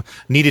album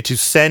needed to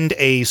send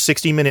a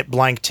 60-minute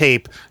blank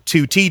tape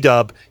to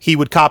T-Dub. He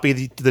would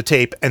copy the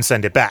tape and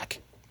send it back.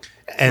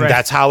 And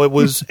that's how it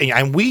was.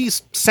 And we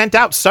sent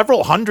out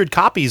several hundred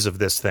copies of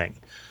this thing.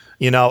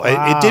 Wow.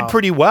 It did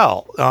pretty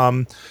well.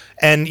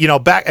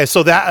 And back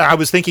so that I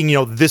was thinking,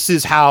 this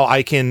is how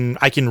I can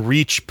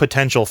reach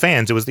potential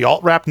fans. It was the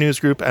alt-rap news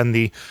group and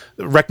the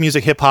Rec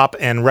Music Hip Hop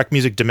and Rec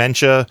Music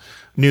Dementia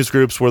news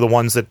groups were the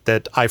ones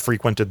that I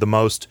frequented the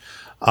most.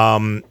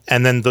 And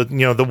then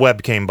the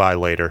web came by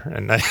later,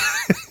 and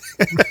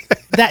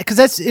because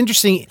that's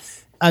interesting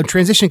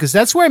transition, because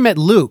that's where I met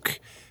Luke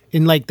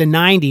in like the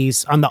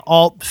 90s on the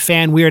alt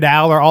fan Weird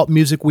Al or alt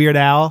music Weird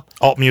Al.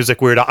 Alt music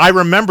Weird Al. I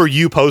remember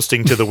you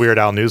posting to the Weird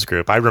Al news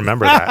group. I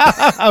remember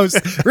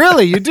that.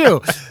 Really? You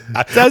do?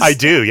 I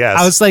do, yes.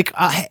 I was like,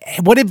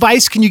 what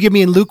advice can you give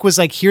me? And Luke was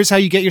like, here's how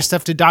you get your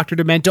stuff to Dr.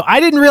 Demento. I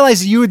didn't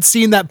realize you had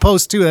seen that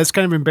post too. That's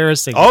kind of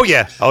embarrassing. Oh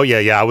yeah.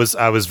 I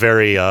was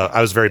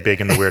very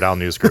big in the Weird Al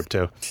news group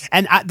too.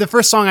 And the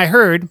first song I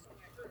heard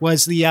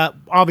was the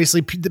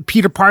obviously the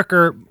Peter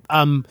Parker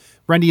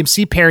Run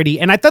DMC parody,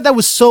 and I thought that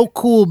was so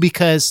cool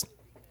because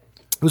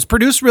it was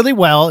produced really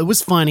well. It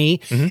was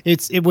funny. Mm-hmm.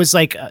 It was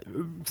like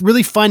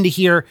really fun to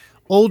hear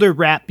older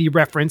rap be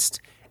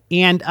referenced,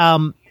 and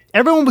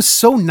everyone was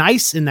so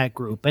nice in that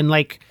group. And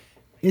like,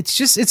 it's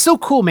so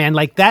cool, man.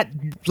 Like that,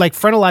 like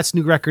Frontalot's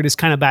new record is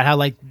kind of about how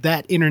like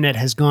that internet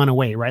has gone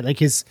away, right? Like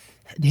his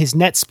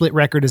Net Split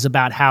record is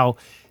about how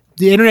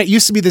the internet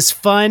used to be this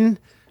fun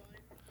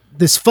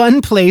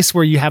place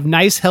where you have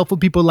nice, helpful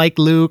people like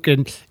Luke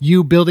and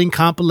you building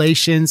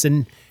compilations,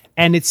 and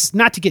it's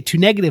not to get too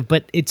negative,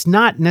 but it's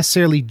not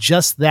necessarily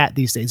just that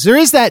these days. There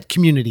is that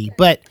community,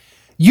 but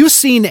you've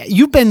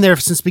been there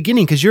since the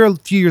beginning because you're a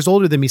few years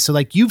older than me. So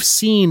like you've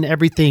seen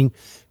everything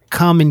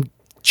come and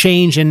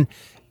change. And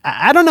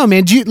I don't know,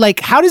 man,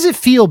 how does it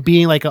feel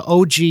being like an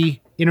OG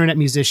internet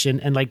musician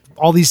and like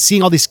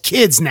seeing all these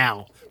kids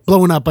now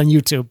blowing up on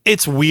YouTube?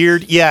 It's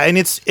weird, yeah, and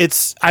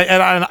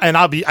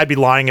I'd be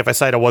lying if I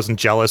said I wasn't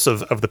jealous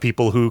of the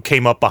people who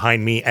came up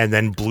behind me and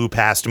then blew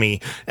past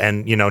me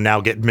and now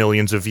get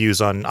millions of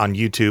views on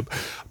YouTube.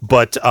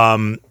 But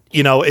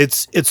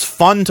it's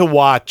fun to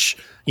watch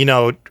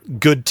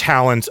good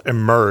talent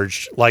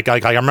emerge. Like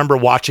I remember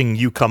watching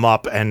you come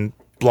up and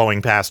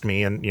blowing past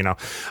me, and and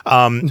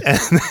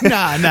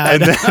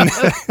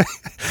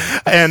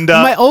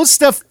my old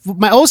stuff,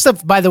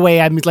 by the way,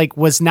 I mean, like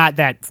was not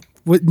that.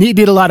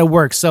 Needed a lot of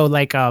work, so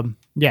like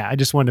Yeah, I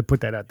just wanted to put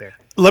that out there.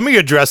 Let me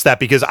address that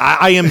because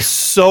I am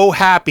so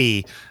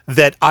happy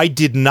that I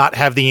did not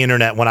have the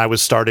internet when I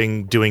was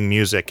starting doing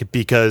music,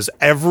 because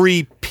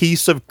every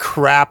piece of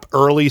crap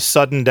early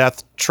sudden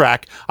death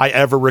track I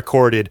ever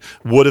recorded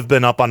would have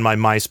been up on my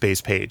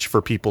MySpace page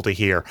for people to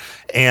hear.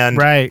 And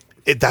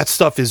that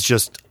stuff is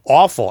just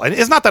awful. And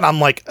it's not that I'm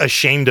like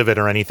ashamed of it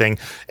or anything.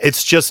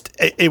 It's just,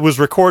 it was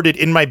recorded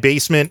in my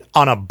basement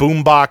on a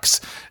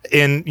boombox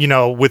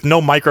with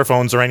no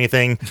microphones or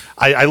anything.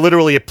 I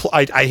literally,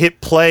 I hit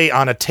play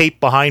on a tape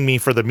behind me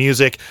for the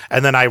music,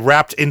 and then I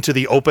rapped into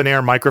the open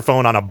air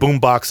microphone on a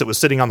boombox that was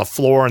sitting on the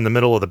floor in the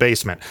middle of the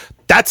basement.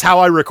 That's how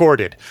I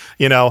recorded,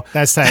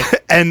 That's tight.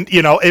 And,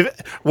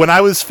 when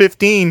I was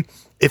 15,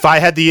 if I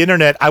had the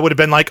internet, I would have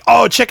been like,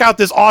 oh, check out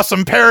this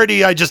awesome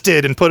parody I just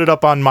did, and put it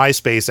up on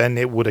MySpace, and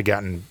it would have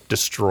gotten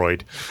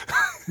destroyed.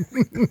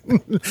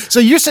 So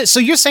you're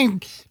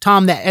saying,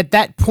 Tom, that at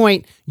that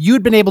point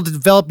you'd been able to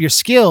develop your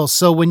skills.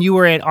 So when you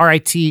were at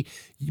RIT,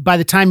 by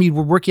the time you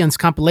were working on this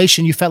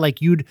compilation, you felt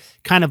like you'd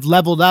kind of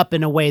leveled up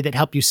in a way that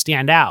helped you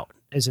stand out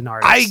as an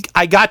artist.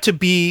 I got to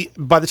be,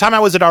 by the time I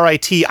was at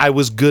RIT, I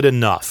was good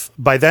enough.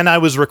 By then I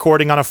was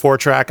recording on a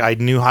 4-track. I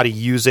knew how to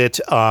use it.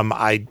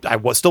 I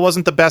still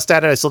wasn't the best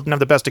at it. I still didn't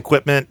have the best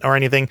equipment or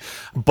anything,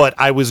 but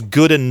I was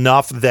good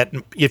enough that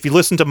if you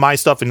listen to my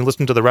stuff and you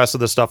listen to the rest of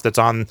the stuff that's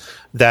on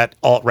that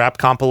alt-rap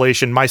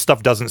compilation, my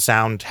stuff doesn't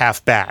sound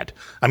half bad.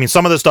 I mean,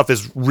 some of the stuff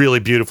is really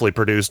beautifully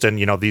produced, and,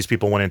 these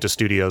people went into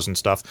studios and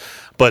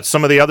stuff, but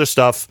some of the other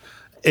stuff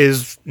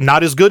is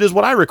not as good as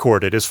what I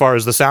recorded as far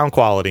as the sound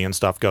quality and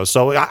stuff goes.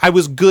 So I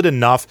was good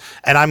enough,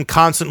 and I'm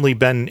constantly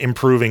been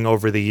improving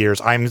over the years.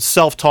 I'm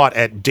self-taught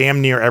at damn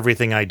near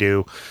everything I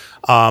do.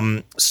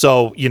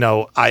 So,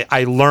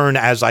 I learn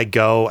as I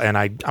go, and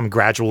I'm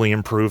gradually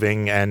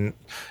improving, and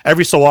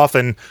every so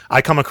often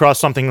I come across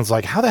something that's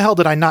like, how the hell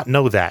did I not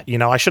know that?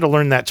 I should have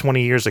learned that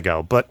 20 years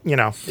ago, but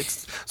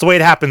it's the way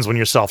it happens when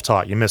you're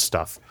self-taught. You miss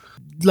stuff.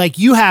 Like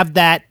you have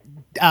that,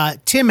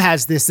 Tim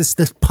has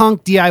this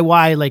punk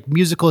DIY like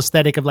musical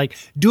aesthetic of like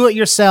do it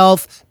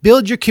yourself,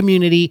 build your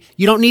community.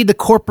 You don't need the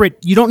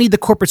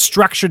corporate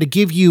structure to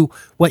give you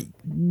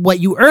what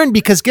you earn,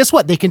 because guess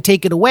what? They can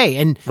take it away.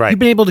 And you've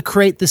been able to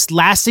create this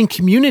lasting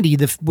community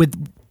with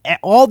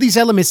all these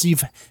elements.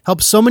 You've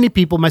helped so many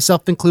people,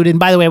 myself included. And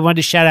by the way, I wanted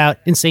to shout out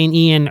Insane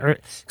Ian,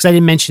 because I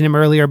didn't mention him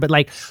earlier, but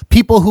like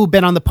people who've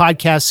been on the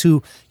podcast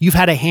who you've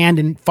had a hand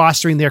in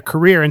fostering their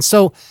career. And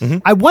so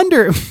I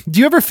wonder, do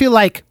you ever feel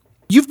like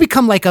you've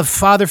become like a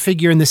father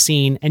figure in the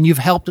scene, and you've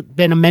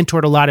been a mentor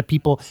to a lot of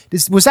people?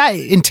 Was that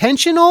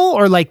intentional,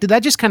 or like, did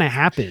that just kind of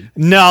happen?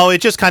 No,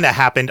 it just kind of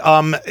happened.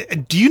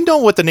 Do you know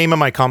what the name of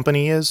my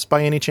company is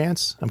by any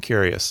chance? I'm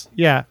curious.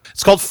 Yeah.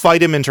 It's called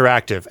FIDIM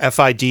Interactive,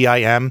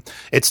 FIDIM.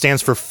 It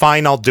stands for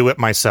Fine, I'll Do It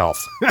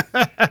Myself.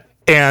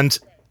 And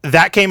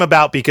that came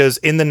about because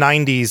in the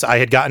 90s, I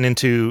had gotten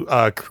into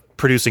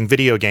producing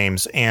video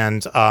games,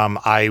 and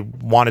I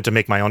wanted to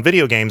make my own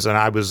video games, and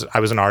I was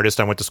an artist.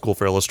 I went to school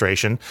for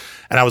illustration,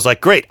 and I was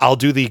like, great, I'll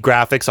do the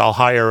graphics. I'll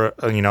hire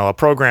a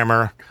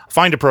programmer,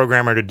 find a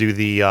programmer to do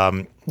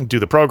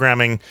the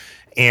programming,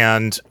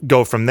 and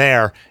go from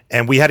there.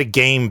 And we had a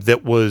game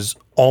that was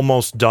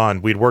almost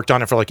done. We'd worked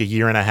on it for like a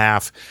year and a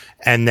half,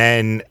 and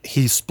then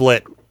he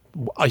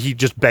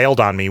just bailed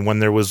on me when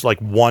there was like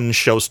one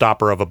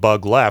showstopper of a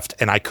bug left,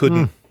 and I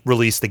couldn't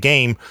release the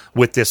game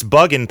with this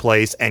bug in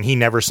place, and he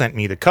never sent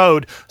me the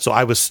code, so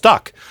I was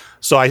stuck.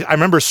 So I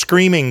remember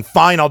screaming,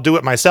 fine, I'll do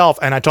it myself,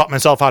 and I taught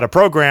myself how to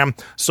program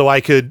so I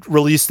could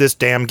release this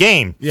damn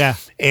game. Yeah.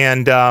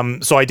 And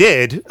so I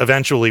did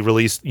eventually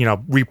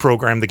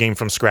reprogram the game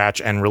from scratch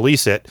and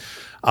release it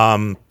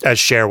as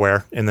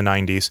shareware in the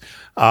 90s.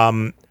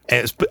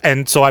 As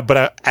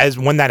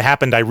when that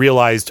happened, I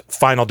realized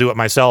fine, I'll do it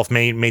myself,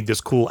 made this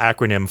cool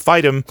acronym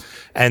FIDIM.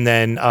 And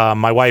then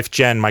my wife,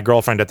 Jen, my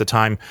girlfriend at the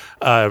time,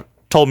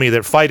 told me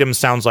that FIDIM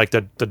sounds like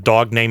the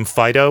dog named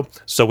Fido.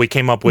 So we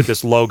came up with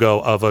this logo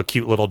of a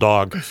cute little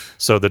dog.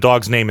 So the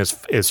dog's name is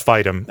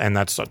FIDIM, and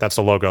that's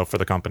the logo for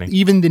the company.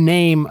 Even the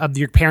name of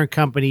your parent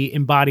company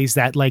embodies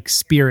that like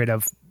spirit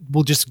of,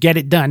 we'll just get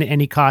it done at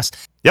any cost.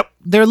 Yep.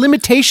 There are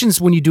limitations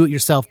when you do it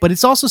yourself, but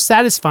it's also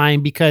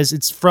satisfying because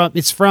it's from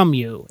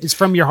you. It's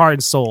from your heart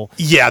and soul.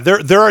 Yeah,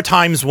 there are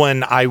times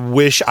when I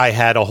wish I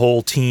had a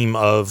whole team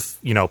of,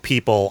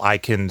 people I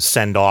can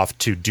send off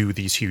to do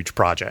these huge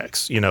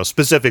projects,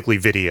 specifically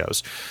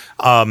videos.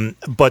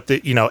 But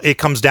it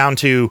comes down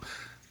to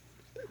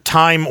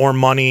time or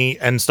money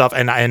and stuff,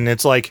 and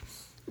it's like,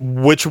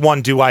 which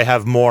one do I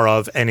have more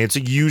of? And it's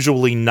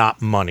usually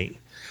not money.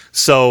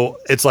 So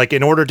it's like,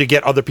 in order to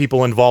get other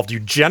people involved, you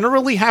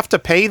generally have to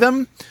pay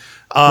them.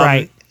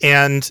 Right.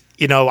 And,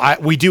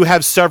 we do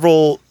have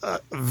several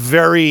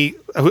very,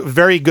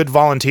 very good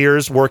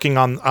volunteers working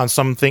on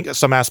some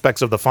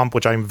aspects of the FuMP,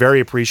 which I'm very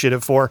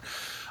appreciative for.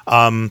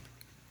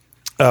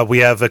 We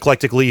have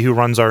Eclectic Lee, who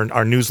runs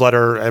our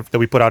newsletter that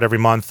we put out every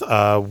month.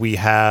 We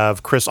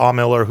have Chris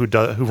Allmiller,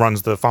 who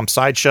runs the FuMP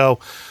Sideshow.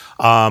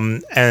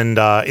 And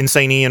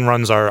Insane Ian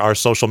runs our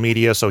social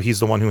media, so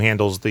he's the one who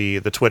handles the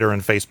Twitter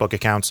and Facebook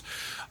accounts.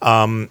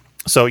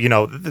 So,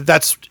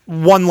 that's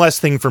one less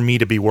thing for me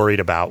to be worried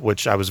about,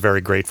 which I was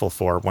very grateful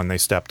for when they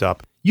stepped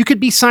up. You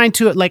could be signed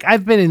to it. Like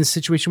I've been in a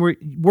situation where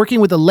working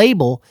with a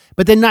label,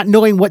 but then not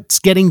knowing what's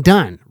getting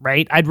done,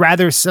 right? I'd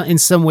rather in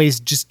some ways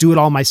just do it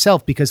all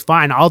myself because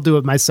fine, I'll do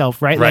it myself,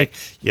 right? Right. Like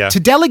Yeah. to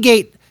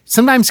delegate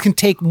sometimes can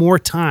take more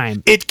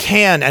time. It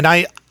can. And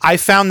I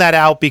found that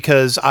out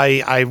because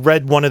I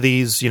read one of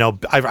these,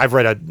 I've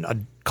read a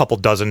couple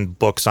dozen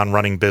books on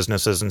running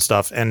businesses and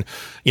stuff. And,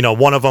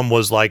 one of them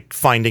was like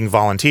finding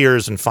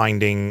volunteers and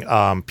finding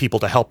people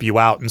to help you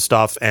out and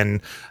stuff.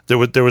 And there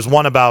was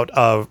one about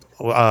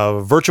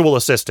virtual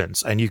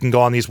assistants, and you can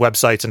go on these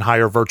websites and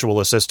hire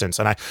virtual assistants.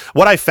 And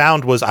what I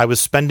found was I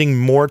was spending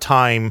more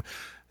time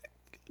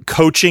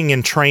coaching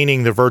and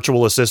training the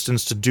virtual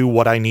assistants to do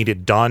what I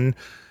needed done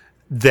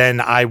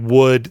than I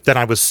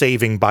was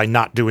saving by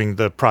not doing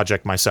the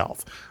project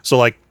myself. So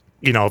like,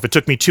 if it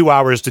took me 2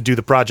 hours to do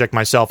the project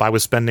myself, I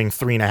was spending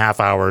 3.5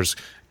 hours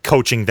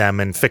coaching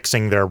them and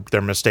fixing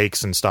their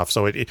mistakes and stuff.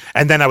 So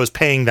and then I was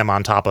paying them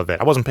on top of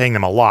it. I wasn't paying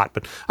them a lot,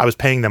 but I was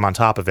paying them on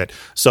top of it.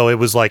 So it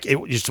was like, it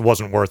just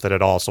wasn't worth it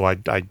at all. So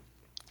I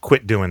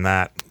quit doing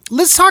that.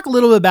 Let's talk a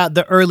little bit about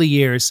the early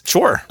years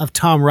of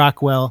Tom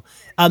Rockwell.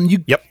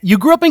 You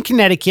grew up in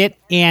Connecticut,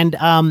 and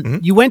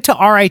you went to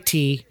RIT.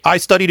 I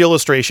studied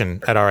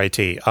illustration at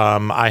RIT.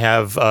 I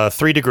have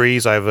 3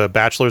 degrees. I have a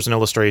bachelor's in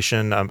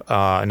illustration,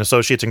 an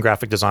associate's in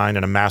graphic design,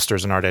 and a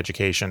master's in art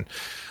education.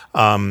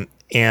 And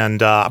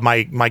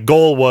my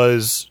goal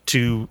was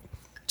to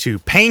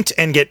paint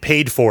and get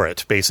paid for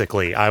it,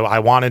 basically. I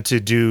wanted to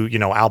do,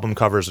 album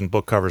covers and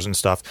book covers and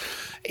stuff.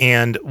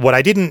 And what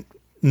I didn't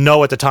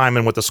know at the time,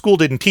 and what the school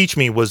didn't teach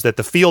me, was that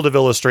the field of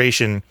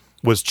illustration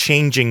was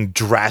changing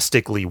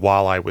drastically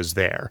while I was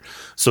there.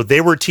 So they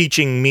were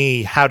teaching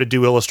me how to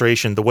do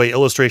illustration the way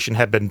illustration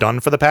had been done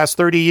for the past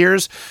 30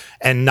 years,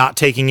 and not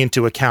taking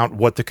into account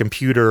what the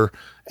computer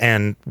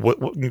and what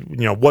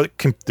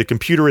the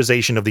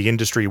computerization of the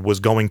industry was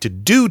going to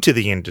do to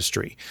the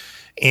industry.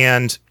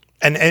 And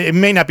it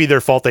may not be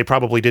their fault. They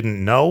probably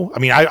didn't know. I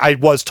mean, I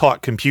was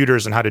taught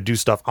computers and how to do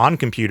stuff on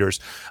computers,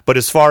 but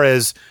as far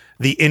as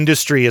the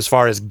industry, as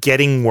far as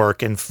getting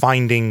work and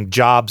finding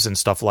jobs and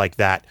stuff like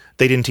that,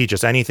 they didn't teach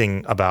us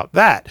anything about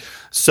that.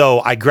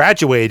 So I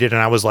graduated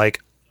and I was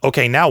like,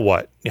 okay, now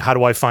what? How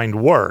do I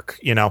find work?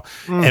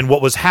 And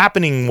what was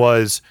happening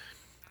was,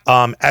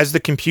 as the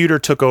computer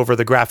took over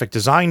the graphic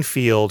design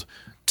field,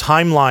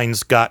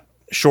 timelines got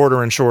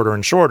shorter and shorter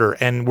and shorter.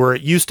 And where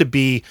it used to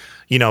be,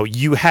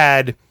 you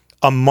had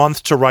a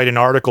month to write an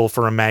article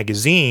for a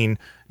magazine,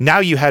 now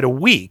you had a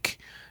week.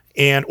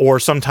 Or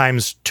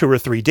sometimes 2 or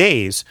 3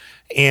 days.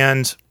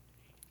 And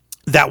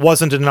that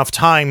wasn't enough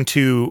time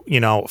to,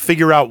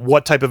 figure out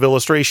what type of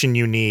illustration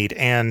you need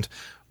and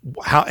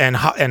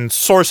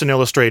source an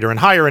illustrator and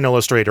hire an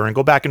illustrator and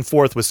go back and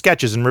forth with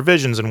sketches and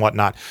revisions and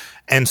whatnot.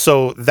 And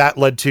so that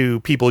led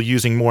to people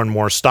using more and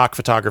more stock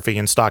photography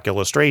and stock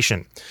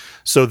illustration.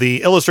 So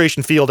the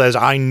illustration field, as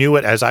I knew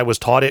it, as I was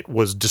taught it,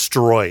 was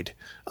destroyed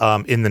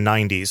in the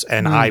 90s.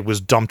 And I was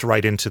dumped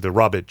right into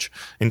the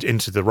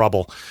into the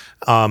rubble.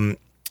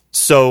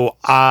 So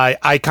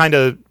I kind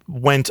of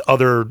went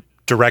other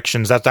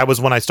directions. That was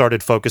when I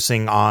started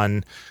focusing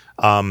on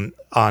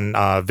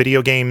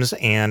video games.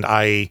 And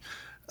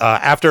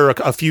after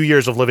a few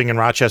years of living in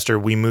Rochester,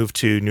 we moved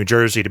to New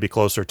Jersey to be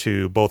closer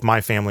to both my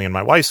family and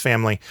my wife's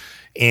family.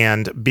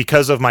 And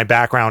because of my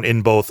background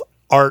in both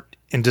art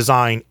and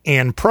design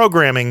and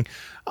programming,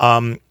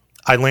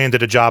 I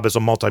landed a job as a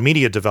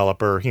multimedia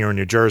developer here in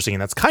New Jersey, and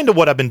that's kind of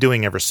what I've been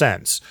doing ever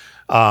since.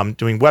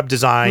 Doing web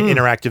design,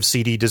 interactive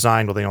CD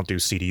design. Well, they don't do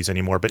CDs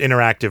anymore, but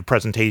interactive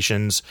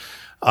presentations,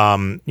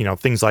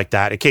 things like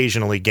that.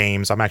 Occasionally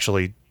games. I'm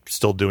actually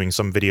still doing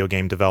some video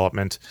game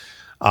development.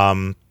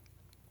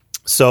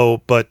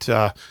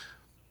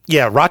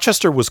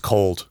 Rochester was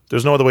cold.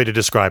 There's no other way to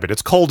describe it.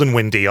 It's cold and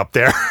windy up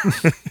there.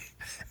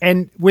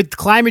 And with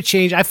climate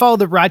change, I follow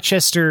the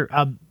Rochester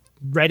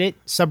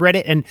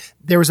subreddit, and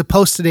there was a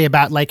post today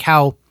about like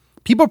how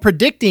people are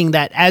predicting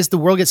that as the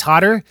world gets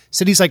hotter,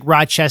 cities like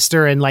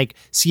Rochester and like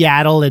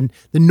Seattle and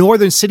the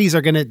northern cities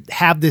are going to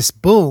have this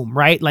boom,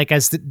 right? Like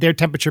as their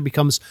temperature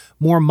becomes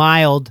more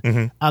mild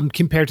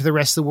compared to the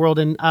rest of the world.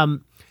 And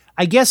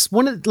I guess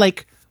one of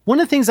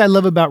the things I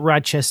love about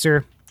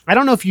Rochester, I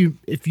don't know if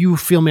you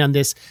feel me on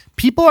this,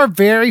 people are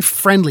very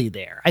friendly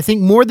there. I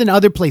think more than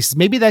other places.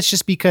 Maybe that's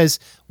just because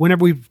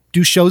whenever we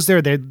do shows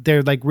there,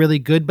 they're like really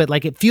good, but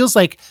like it feels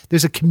like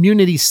there's a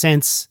community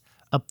sense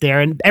up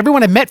there, and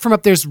everyone I met from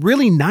up there is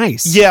really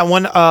nice. Yeah,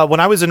 when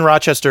I was in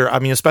Rochester, I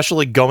mean,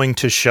 especially going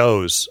to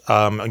shows,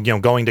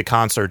 going to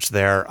concerts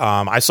there,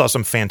 I saw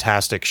some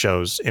fantastic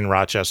shows in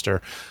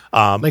Rochester.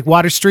 Like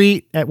Water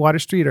Street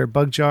or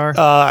Bug Jar.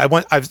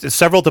 I've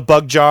several to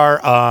Bug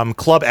Jar.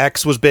 Club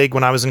X was big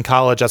when I was in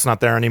college. That's not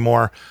there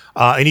anymore.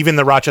 And even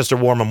the Rochester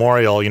War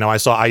Memorial. I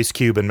saw Ice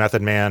Cube and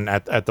Method Man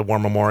at the War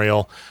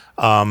Memorial.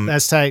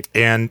 That's tight.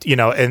 And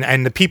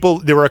and the people,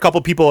 there were a couple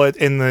people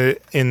in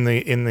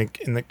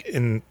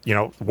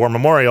War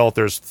Memorial.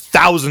 There's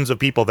thousands of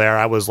people there.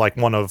 I was like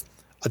one of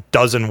a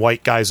dozen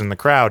white guys in the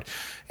crowd,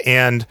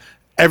 and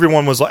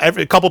everyone was like,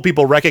 a couple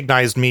people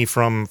recognized me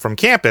from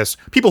campus.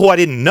 People who I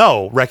didn't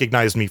know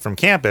recognized me from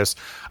campus,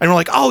 and were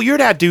like, "Oh, you're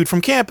that dude from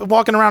camp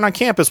walking around on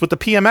campus with the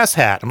PMS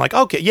hat." I'm like,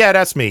 "Okay, yeah,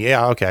 that's me.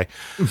 Yeah, okay."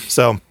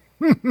 So,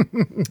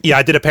 yeah,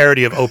 I did a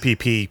parody of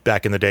OPP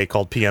back in the day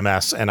called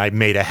PMS, and I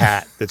made a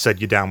hat that said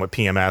 "You down with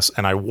PMS,"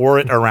 and I wore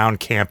it around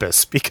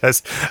campus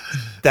because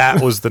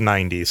that was the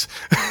 '90s.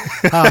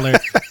 Holler.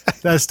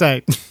 That's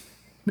tight.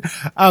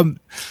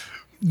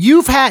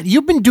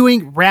 You've been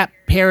doing rap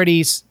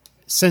parodies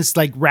since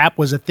like rap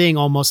was a thing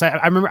almost. I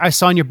remember I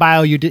saw in your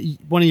bio, you did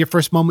one of your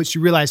first moments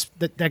you realized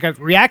that got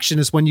reaction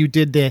is when you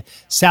did the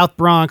South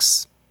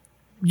Bronx.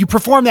 You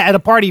performed that at a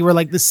party where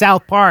like the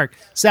South Park.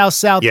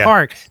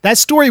 That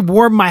story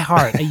warmed my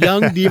heart. A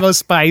young Devo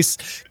Spice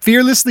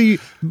fearlessly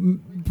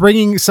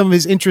bringing some of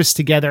his interests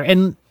together.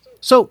 And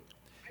so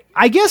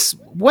I guess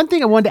one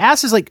thing I wanted to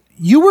ask is like,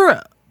 you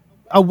were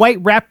a white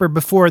rapper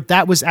before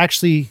that was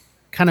actually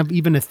kind of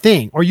even a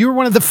thing, or you were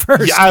one of the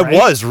first. Yeah, I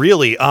was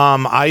really.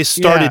 I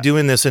started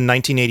doing this in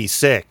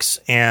 1986,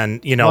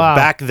 and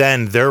back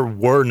then there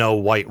were no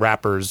white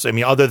rappers. I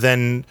mean, other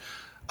than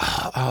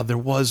there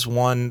was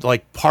one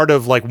like part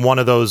of like one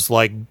of those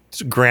like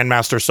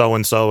Grandmaster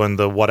so and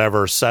the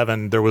whatever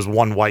 7. There was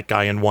one white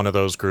guy in one of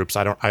those groups.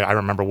 I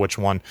remember which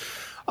one,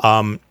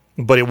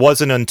 but it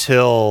wasn't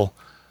until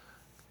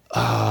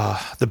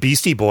the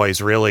Beastie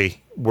Boys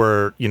really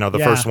were the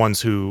first ones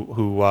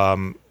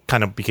who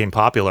kind of became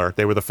popular.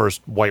 They were the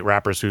first white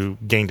rappers who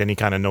gained any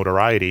kind of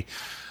notoriety.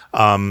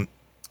 I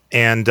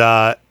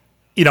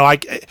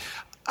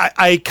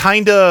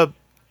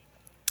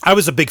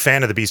was a big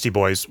fan of the Beastie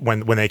Boys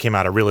when they came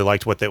out. I really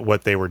liked what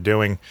they were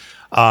doing.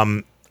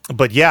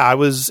 But yeah, it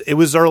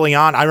was early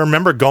on. I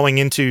remember going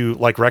into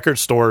like record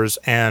stores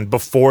and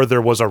before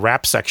there was a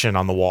rap section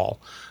on the wall,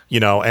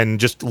 and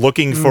just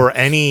looking for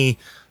any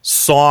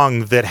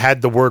song that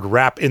had the word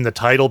rap in the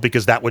title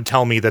because that would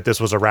tell me that this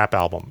was a rap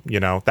album.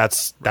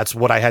 That's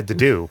what I had to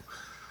do.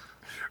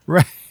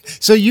 Right.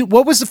 So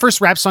what was the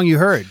first rap song you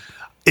heard?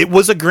 It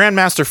was a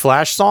Grandmaster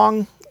Flash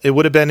song. It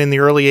would have been in the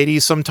early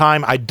 80s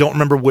sometime. I don't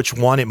remember which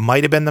one. It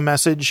might have been The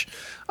Message.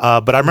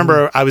 But I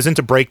remember I was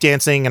into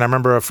breakdancing, and I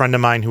remember a friend of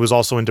mine who was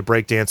also into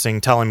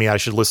breakdancing telling me I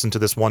should listen to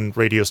this one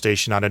radio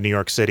station out of New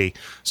York City.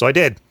 So I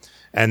did.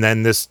 And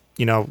then this,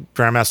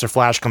 Grandmaster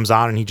Flash comes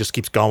on and he just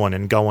keeps going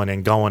and going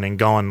and going and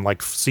going,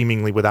 like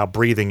seemingly without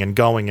breathing and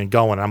going and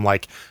going. I'm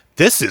like,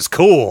 this is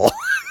cool.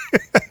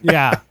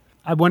 Yeah.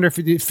 I wonder if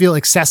it feel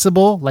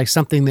accessible, like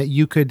something that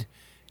you could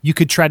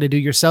try to do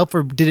yourself,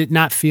 or did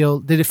it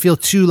feel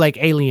too like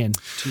alien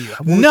to you?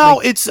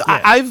 No,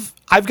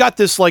 I've got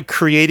this like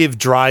creative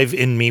drive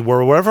in me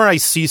where wherever I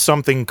see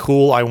something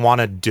cool, I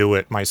want to do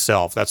it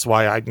myself. That's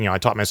why I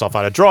taught myself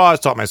how to draw, I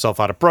taught myself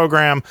how to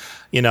program,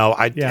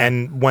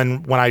 and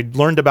when I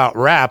learned about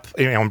rap,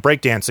 and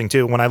breakdancing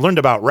too, when I learned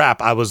about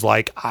rap, I was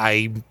like,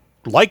 I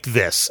like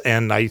this,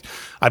 and I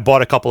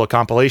bought a couple of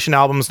compilation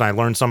albums and I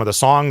learned some of the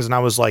songs, and I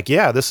was like,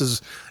 yeah,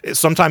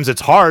 sometimes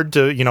it's hard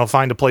to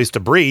find a place to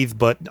breathe,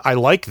 but I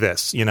like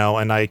this,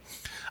 and I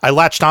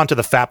latched onto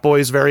the Fat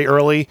Boys very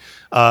early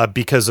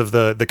because of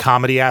the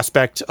comedy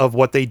aspect of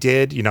what they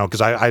did, because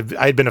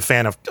I'd been a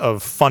fan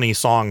of funny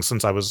songs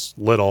since I was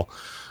little.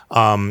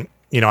 I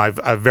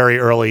very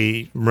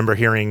early remember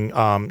hearing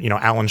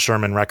Alan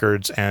Sherman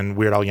records and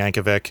Weird Al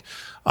Yankovic,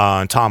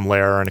 and Tom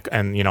Lehrer,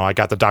 and I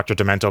got the Dr.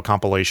 Demento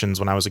compilations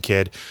when I was a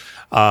kid.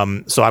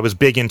 So I was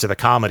big into the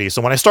comedy.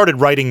 So when I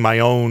started writing my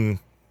own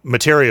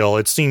material,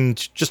 it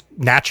seemed just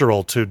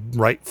natural to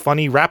write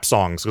funny rap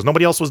songs because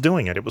nobody else was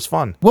doing it. It was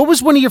fun. What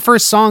was one of your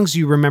first songs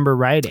you remember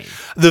writing?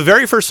 The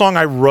very first song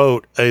I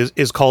wrote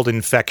is called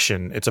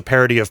Infection. It's a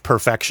parody of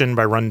Perfection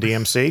by Run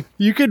DMC.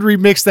 You could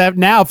remix that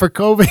now for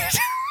COVID.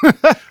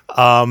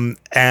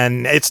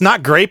 And it's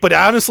not great, but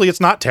honestly,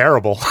 it's not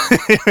terrible.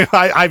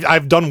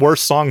 I've done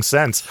worse songs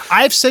since.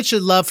 I have such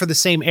a love for the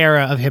same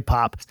era of hip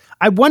hop.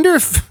 I wonder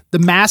if the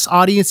mass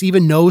audience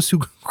even knows who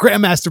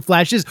Grandmaster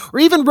Flash is, or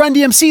even Run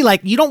DMC.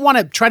 Like, you don't want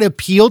to try to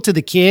appeal to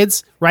the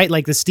kids, right?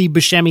 Like the Steve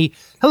Buscemi,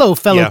 hello,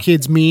 fellow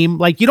kids meme.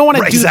 Like, you don't want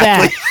to do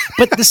that.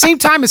 But at the same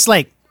time, it's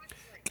like,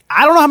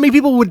 I don't know how many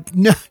people would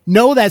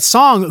know that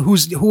song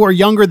who are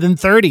younger than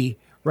 30.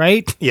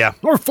 Right? Yeah.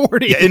 Or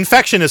 40. Yeah,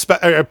 Infection is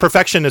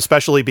Perfection,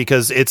 especially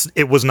because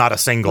it was not a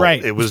single.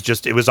 Right. It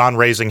was on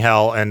Raising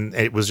Hell, and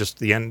it was just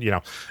the end,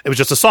 it was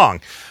just a song.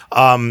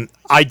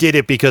 I did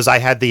it because I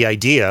had the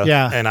idea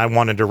and I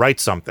wanted to write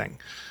something.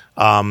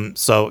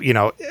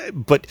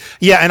 But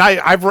yeah, and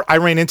I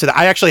ran into that.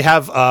 I actually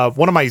have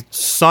one of my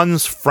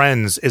son's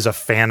friends is a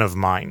fan of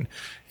mine,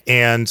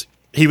 and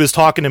he was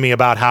talking to me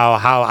about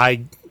how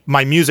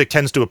my music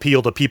tends to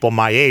appeal to people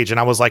my age, and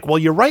I was like, well,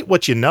 you write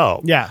what you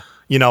know. Yeah.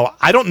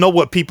 I don't know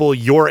what people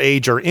your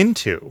age are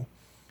into.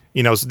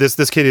 So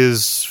this kid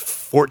is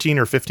 14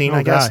 or 15,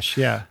 I guess. Gosh,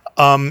 yeah.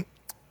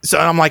 So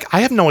I'm like, I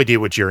have no idea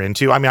what you're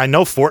into. I mean, I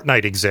know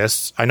Fortnite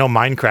exists. I know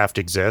Minecraft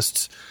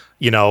exists.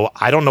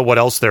 I don't know what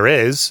else there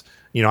is.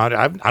 I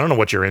don't know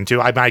what you're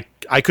into.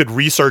 I could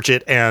research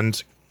it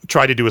and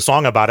try to do a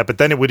song about it, but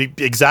then it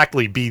would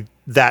exactly be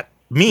that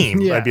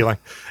meme. Yeah. I'd be like,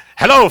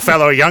 "Hello,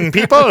 fellow young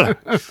people.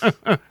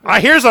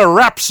 Here's a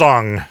rap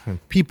song."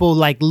 People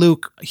like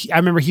Luke, I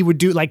remember he would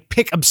do like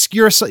pick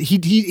obscure.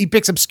 He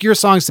picks obscure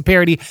songs to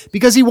parody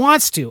because he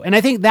wants to, and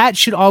I think that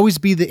should always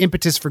be the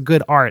impetus for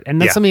good art,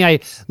 and that's something I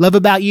love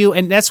about you,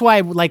 and that's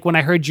why like when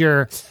I heard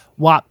your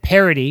WAP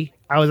parody,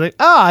 I was like,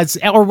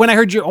 or when I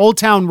heard your Old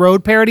Town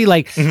Road parody,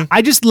 like,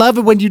 I just love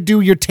it when you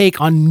do your take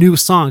on new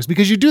songs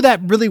because you do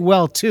that really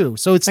well too.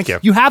 So it's,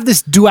 you have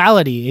this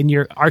duality in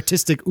your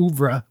artistic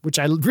oeuvre, which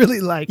I really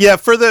like. Yeah.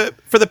 For the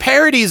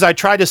parodies, I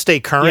try to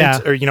stay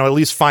current or, at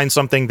least find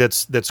something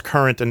that's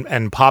current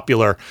and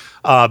popular,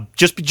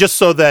 just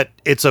so that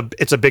it's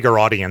a bigger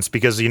audience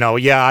because,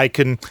 I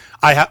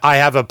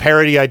have a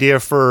parody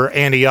idea for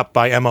Andy Up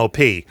by MOP.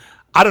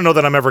 I don't know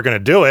that I'm ever going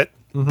to do it.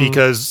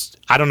 Because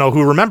I don't know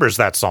who remembers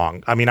that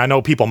song. I mean, I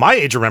know people my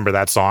age remember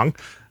that song.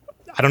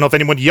 I don't know if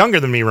anyone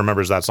younger than me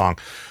remembers that song.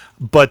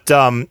 But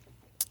for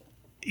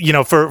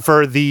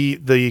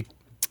the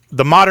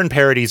modern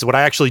parodies, what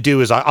I actually do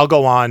is I'll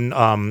go on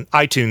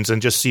iTunes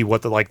and just see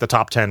what the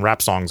top 10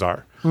 rap songs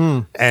are,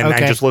 and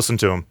just listen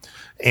to them.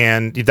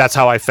 And that's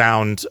how I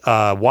found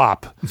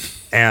WAP.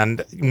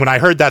 And when I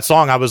heard that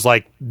song, I was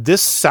like,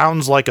 "This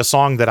sounds like a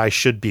song that I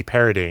should be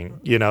parodying."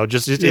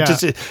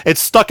 It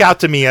stuck out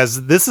to me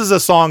as this is a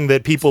song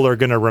that people are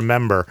going to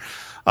remember.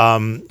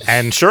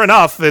 And sure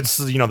enough, it's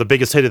the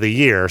biggest hit of the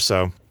year.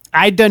 So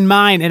I'd done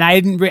mine,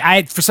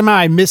 and somehow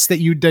I missed that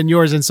you'd done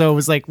yours, and so it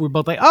was like we're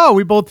both like, oh,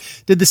 we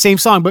both did the same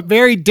song, but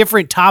very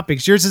different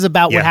topics. Yours is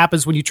about what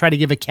happens when you try to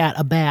give a cat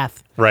a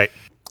bath, right?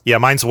 Yeah,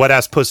 mine's Wet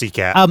Ass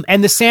Pussycat.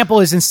 And the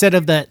sample is instead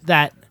of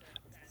that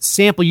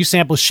sample, you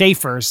sample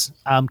Schaefer's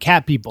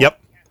Cat People.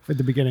 Yep. For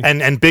the beginning.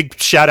 And big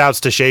shout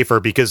outs to Schaefer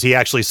because he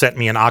actually sent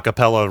me an a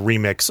cappella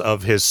remix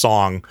of his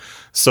song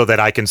so that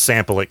I can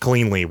sample it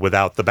cleanly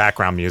without the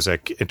background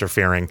music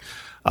interfering.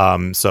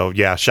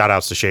 Shout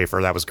outs to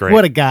Schaefer. That was great.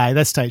 What a guy.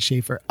 That's tight,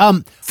 Schaefer.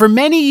 For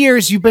many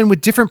years, you've been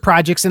with different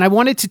projects, and I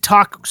wanted to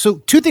talk. So,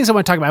 two things I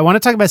want to talk about. I want to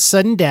talk about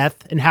Sudden Death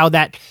and how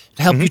that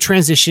helped you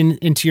transition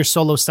into your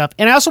solo stuff.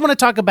 And I also want to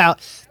talk about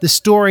the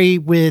story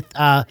with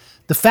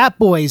the Fat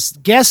Boys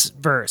guest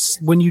verse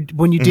when you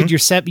did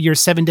your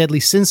 7 Deadly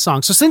Sins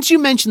song. So, since you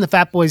mentioned the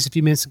Fat Boys a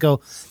few minutes ago,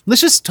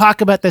 let's just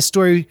talk about that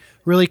story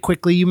really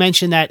quickly. You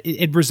mentioned that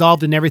it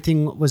resolved and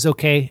everything was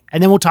okay,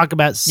 and then we'll talk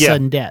about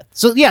Sudden Death.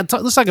 So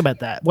let's talk about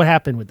that. What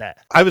happened with that?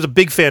 I was a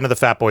big fan of the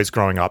Fat Boys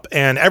growing up,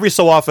 and every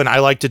so often I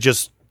like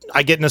to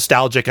I get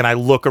nostalgic and I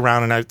look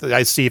around and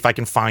I see if I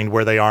can find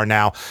where they are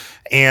now,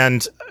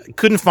 and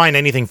couldn't find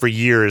anything for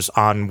years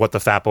on what the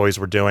Fat Boys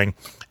were doing.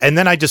 And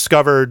then I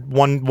discovered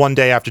one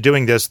day after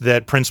doing this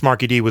that Prince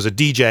Marky D was a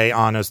DJ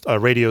on a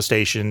radio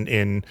station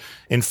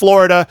in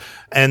Florida.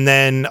 And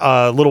then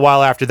a little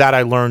while after that,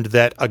 I learned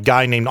that a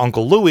guy named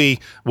Uncle Louie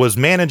was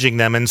managing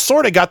them and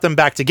sort of got them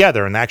back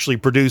together and actually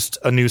produced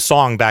a new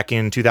song back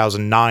in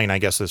 2009, I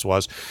guess this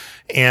was.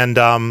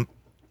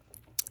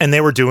 And they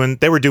were doing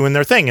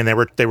their thing, and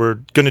they were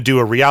going to do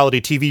a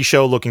reality TV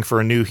show looking for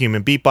a new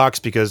human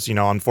beatbox because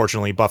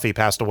unfortunately Buffy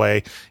passed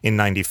away in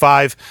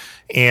 '95,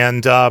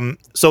 and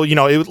so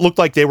it looked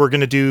like they were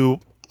going to do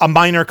a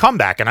minor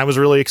comeback, and I was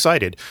really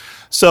excited.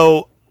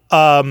 So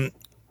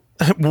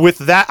with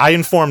that, I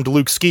informed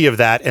Luke Ski of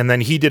that, and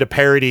then he did a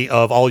parody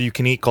of All You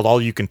Can Eat called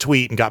All You Can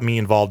Tweet and got me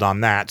involved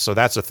on that. So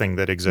that's a thing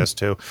that exists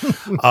too.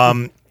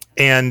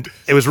 And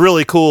it was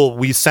really cool.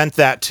 We sent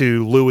that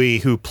to Louis,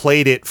 who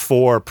played it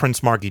for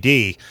Prince Marky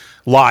D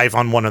live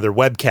on one of their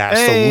webcasts.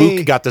 Hey. So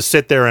Luke got to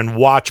sit there and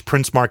watch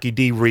Prince Marky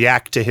D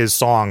react to his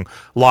song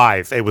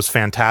live. It was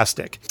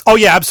fantastic. Oh,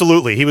 yeah,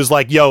 absolutely. He was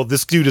like, yo,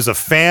 this dude is a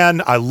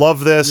fan. I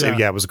love this.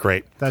 Yeah, it was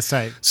great. That's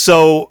tight.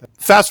 So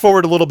fast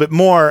forward a little bit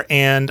more,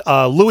 and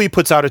Louis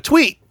puts out a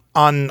tweet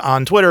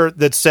on Twitter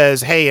that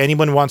says, hey,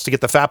 anyone who wants to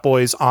get the Fat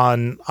Boys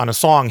on a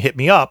song, hit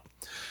me up.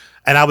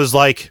 And I was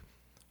like,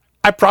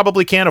 I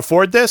probably can't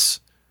afford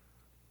this,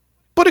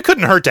 but it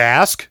couldn't hurt to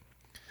ask.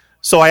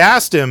 So I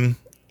asked him,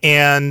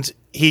 and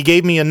he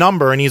gave me a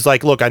number, and he's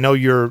like, look, I know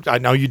you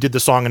did the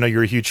song. I know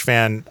you're a huge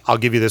fan. I'll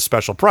give you this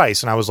special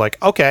price. And I was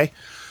like, okay,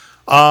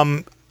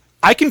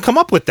 I can come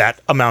up with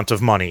that amount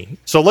of money.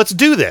 So let's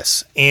do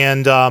this.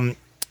 And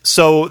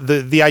so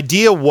the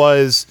idea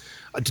was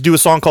to do a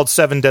song called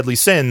 7 Deadly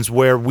Sins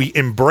where we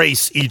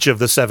embrace each of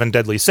the 7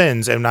 deadly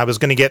sins. And I was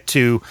going to get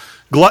to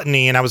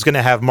gluttony, and I was going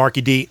to have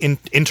Marky D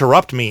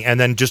interrupt me and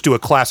then just do a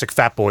classic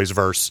Fat Boys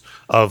verse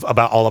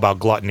all about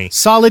gluttony.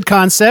 Solid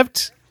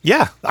concept.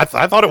 Yeah, I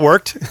thought it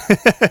worked.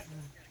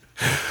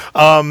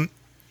 And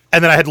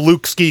then I had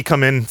Luke Ski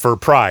come in for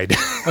Pride.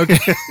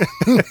 Okay.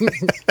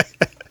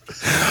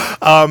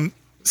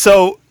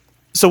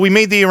 So we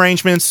made the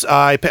arrangements.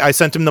 I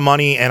sent him the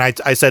money, and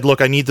I said,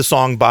 look, I need the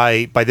song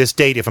by this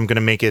date if I'm going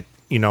to make it,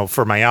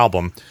 for my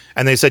album.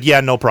 And they said,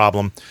 yeah, no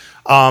problem.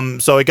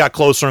 So it got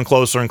closer and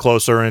closer and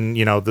closer, and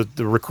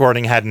the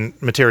recording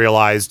hadn't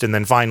materialized. And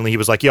then finally he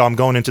was like, yo, I'm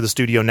going into the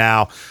studio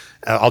now.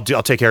 I'll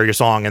take care of your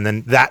song. And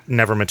then that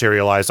never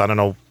materialized. I don't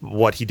know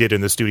what he did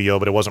in the studio,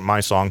 but it wasn't my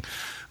song.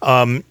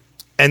 And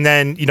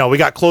then we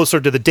got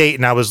closer to the date,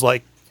 and I was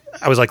like,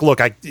 like, look,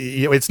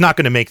 it's not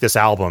going to make this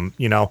album,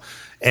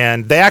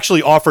 and they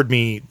actually offered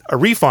me a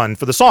refund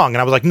for the song.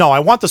 And I was like, no, I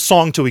want the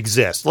song to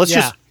exist. Let's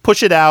just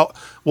push it out.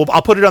 Well,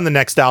 I'll put it on the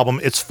next album.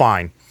 It's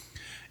fine.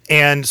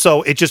 And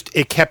so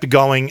it kept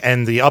going,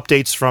 and the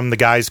updates from the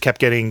guys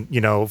kept getting,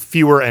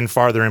 fewer and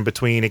farther in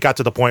between. It got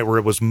to the point where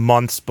it was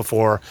months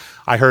before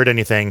I heard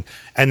anything.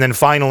 And then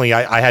finally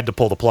I had to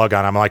pull the plug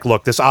on. I'm like,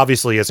 look, this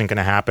obviously isn't going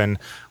to happen.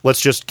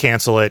 Let's just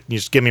cancel it. You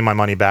just give me my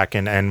money back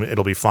and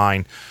it'll be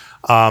fine.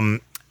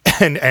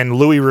 And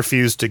Louis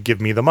refused to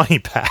give me the money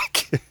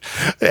back.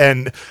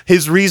 And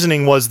his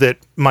reasoning was that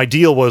my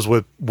deal was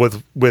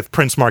with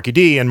Prince Marky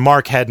D, and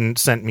Mark hadn't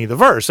sent me the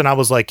verse. And I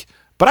was like,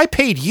 but I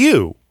paid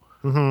you.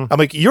 Mm-hmm. I'm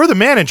like, you're the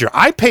manager.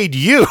 I paid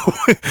you.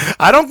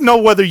 I don't know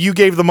whether you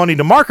gave the money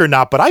to Mark or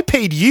not, but I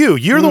paid you.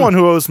 You're the one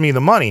who owes me the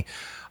money.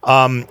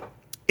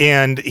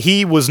 And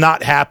he was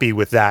not happy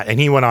with that. And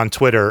he went on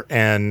Twitter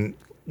and,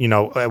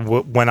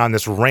 went on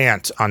this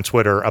rant on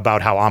Twitter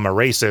about how I'm a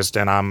racist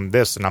and I'm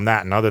this and I'm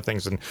that and other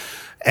things. And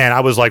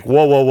I was like,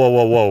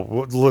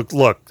 whoa.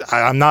 Look,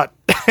 I'm not.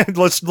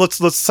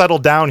 let's settle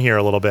down here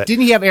a little bit.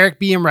 Didn't he have Eric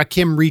B. and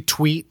Rakim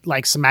retweet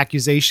like some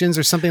accusations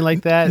or something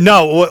like that?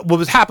 No, what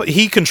was happening?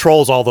 He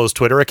controls all those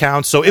Twitter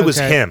accounts, so it was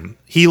him.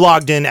 He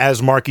logged in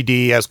as Marky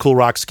D, as Cool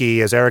Rock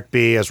Ski, as Eric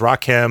B, as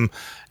Rakim,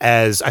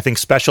 as I think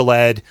Special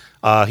Ed.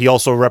 He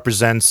also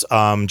represents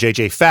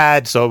JJ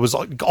Fad. So it was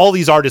all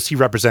these artists he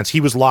represents.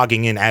 He was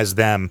logging in as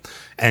them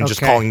and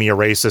just calling me a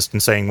racist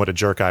and saying what a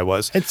jerk I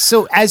was. And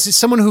so, as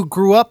someone who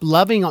grew up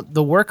loving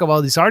the work of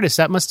all these artists,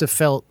 that must have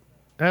felt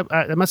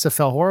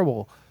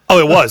horrible. Oh,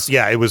 it was.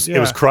 Yeah, it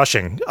was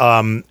crushing.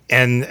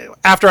 And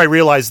after I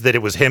realized that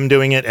it was him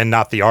doing it and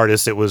not the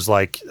artist, it was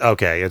like,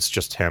 okay, it's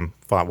just him.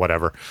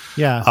 Whatever.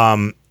 Yeah.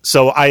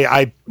 So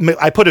I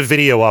put a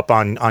video up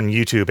on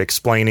YouTube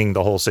explaining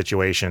the whole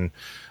situation,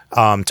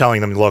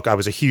 telling them, look, I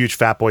was a huge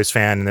Fat Boys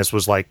fan, and this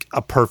was like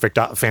a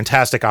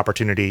fantastic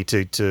opportunity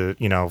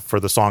to for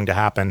the song to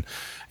happen,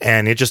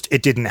 and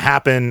it didn't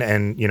happen,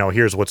 and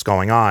here's what's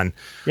going on.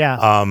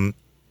 Yeah.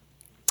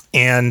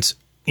 And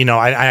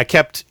I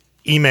kept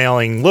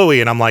emailing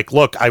Louis, and I'm like,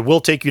 look, I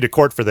will take you to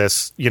court for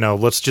this.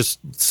 Let's just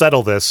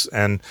settle this.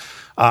 And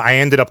I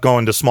ended up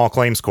going to small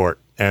claims court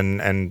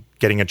and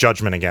getting a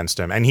judgment against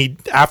him. And he,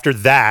 after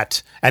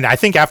that, and I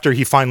think after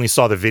he finally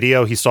saw the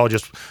video, he saw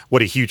just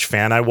what a huge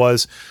fan I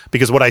was.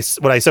 Because what I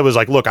said was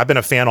like, look, I've been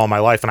a fan all my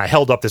life, and I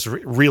held up this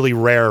really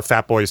rare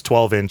Fat Boys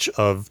 12-inch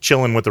of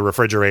Chillin' with the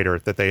Refrigerator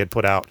that they had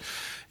put out,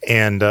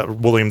 and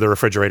William the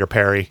Refrigerator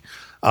Perry.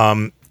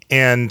 So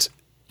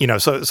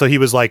he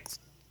was like,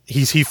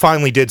 he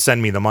finally did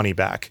send me the money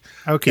back.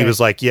 Okay. He was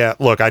like, yeah,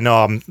 look, I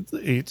know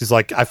he's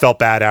like, I felt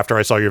bad after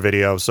I saw your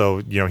video,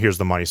 so here's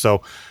the money.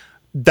 So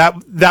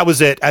that was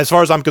it. As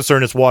far as I'm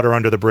concerned, it's water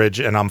under the bridge,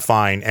 and I'm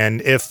fine.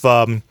 And if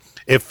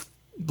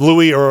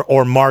Louis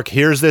or Mark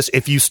hears this,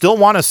 if you still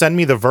want to send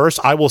me the verse,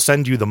 I will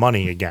send you the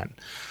money again.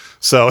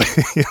 So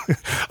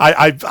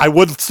I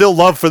would still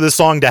love for this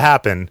song to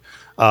happen.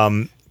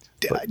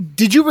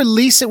 Did you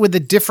release it with a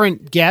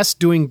different guest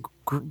doing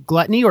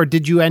Gluttony, or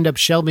did you end up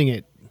shelving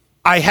it?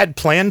 I had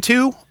planned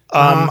to.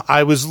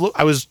 I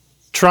was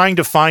trying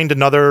to find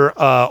another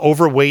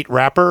overweight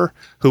rapper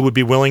who would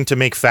be willing to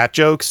make fat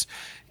jokes.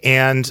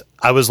 And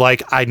I was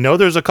like, I know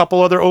there's a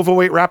couple other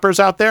overweight rappers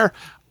out there.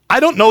 I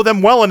don't know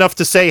them well enough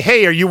to say,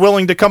 hey, are you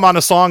willing to come on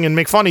a song and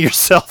make fun of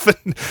yourself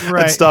and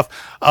stuff?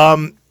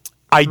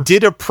 I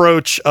did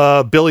approach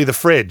Billy the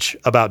Fridge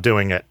about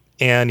doing it,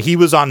 and he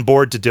was on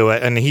board to do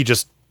it, and he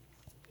just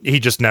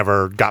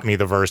never got me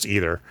the verse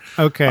either.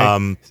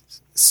 Okay.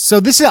 So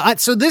this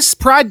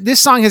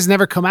song has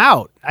never come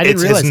out. I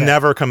didn't realize it has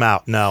never come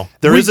out. No,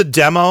 there is a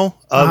demo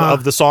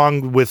of the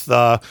song with.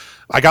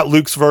 I got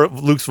Luke's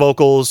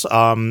vocals.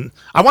 I want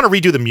to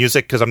redo the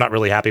music because I'm not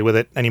really happy with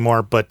it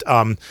anymore. But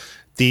and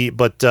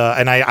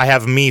I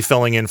have me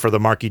filling in for the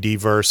Marky D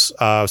verse.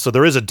 So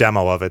there is a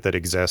demo of it that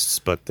exists,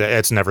 but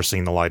it's never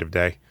seen the light of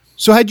day.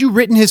 So had you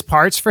written his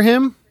parts for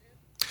him?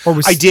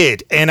 I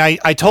did, and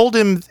I told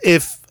him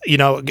if.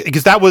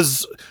 Because that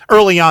was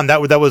early on.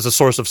 That was a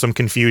source of some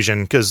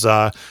confusion because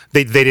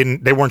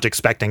they weren't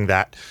expecting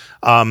that.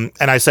 And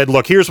I said,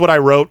 look, here's what I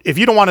wrote. If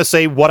you don't want to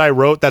say what I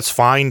wrote, that's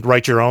fine.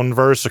 Write your own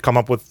verse or come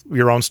up with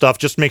your own stuff.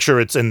 Just make sure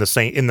it's in the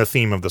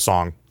theme of the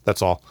song.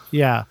 That's all.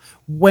 Yeah.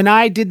 When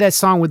I did that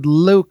song with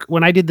Luke,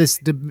 when I did this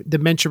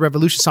Dementia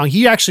Revolution song,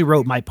 he actually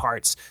wrote my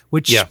parts,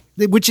 which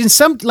in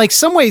some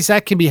ways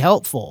that can be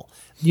helpful.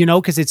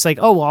 Because it's like,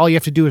 oh, well, all you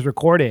have to do is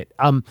record it.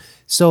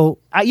 That's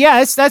I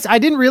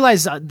didn't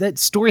realize that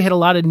story had a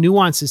lot of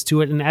nuances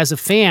to it. And as a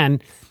fan,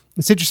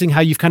 it's interesting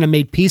how you've kind of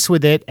made peace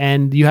with it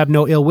and you have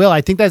no ill will. I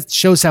think that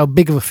shows how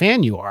big of a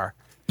fan you are.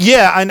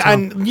 Yeah,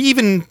 and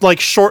even like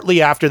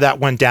shortly after that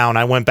went down,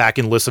 I went back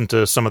and listened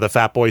to some of the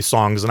Fat Boy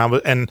songs,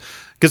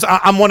 because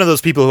I'm one of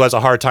those people who has a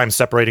hard time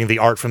separating the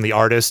art from the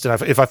artist.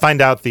 And if I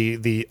find out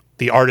the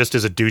the artist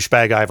is a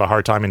douchebag. I have a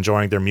hard time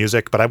enjoying their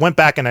music. But I went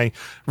back and I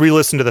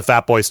re-listened to the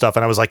Fat Boy stuff,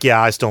 and I was like,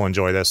 yeah, I still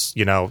enjoy this.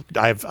 You know,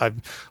 I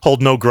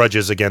hold no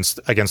grudges against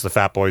the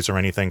Fat Boys or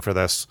anything for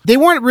this. They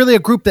weren't really a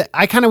group that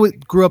I kind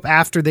of grew up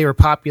after they were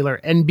popular,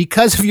 and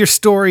because of your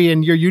story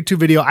and your YouTube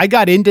video, I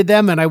got into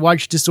them and I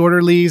watched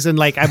Disorderlies, and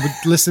like I would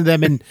listen to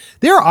them, and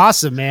they're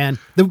awesome, man.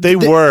 The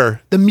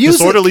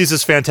music. Disorderlies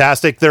is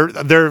fantastic.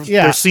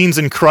 Their scenes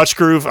in Crush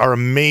Groove are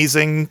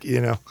amazing.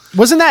 You know,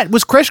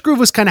 was Crush Groove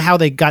was kind of how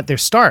they got their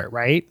start,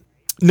 right?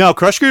 No,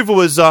 Crush Groove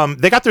was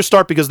they got their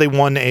start because they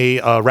won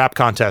a rap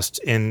contest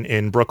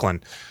in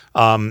Brooklyn,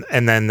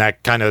 and then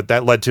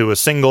that led to a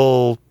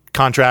single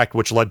contract,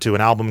 which led to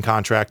an album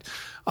contract.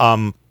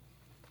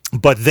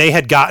 But they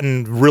had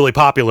gotten really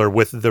popular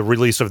with the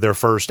release of their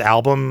first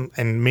album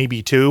and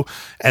maybe two.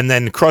 And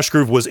then Crush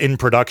Groove was in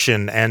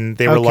production, and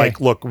they were like,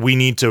 look, we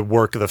need to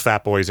work the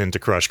Fat Boys into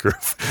Crush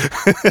Groove.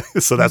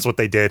 So that's what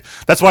they did.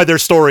 That's why their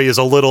story is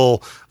a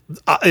little,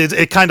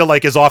 it kind of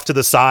like is off to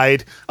the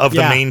side of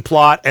the main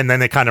plot, and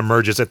then it kind of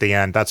merges at the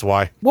end. That's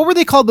why. What were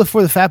they called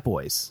before the Fat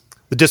Boys?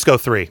 The Disco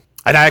 3.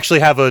 And I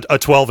actually have a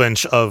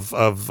 12-inch of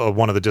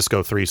one of the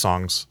Disco 3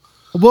 songs.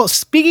 Well,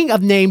 speaking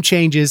of name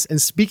changes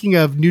and speaking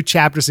of new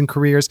chapters and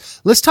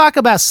careers, let's talk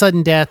about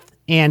Sudden Death.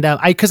 And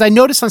because I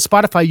noticed on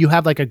Spotify you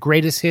have like a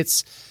greatest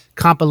hits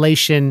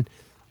compilation.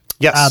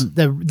 Yes.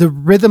 The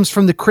Rhythms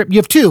from the Crypt. You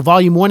have two,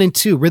 volume 1 and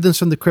 2, Rhythms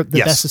from the Crypt, the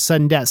Best of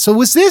Sudden Death. So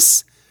was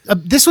this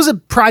was a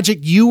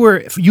project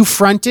you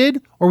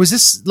fronted, or was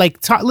this like?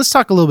 Let's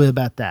talk a little bit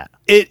about that.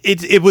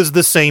 It was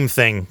the same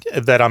thing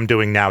that I'm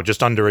doing now,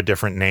 just under a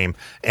different name.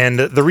 And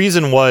the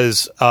reason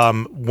was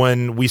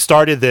when we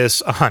started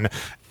this on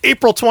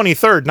April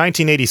 23rd,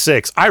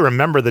 1986. I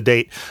remember the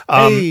date.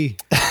 Hey.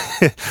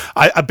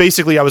 I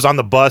was on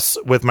the bus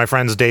with my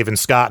friends Dave and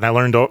Scott, and I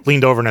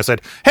leaned over and I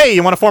said, hey,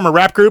 you want to form a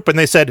rap group? And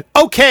they said,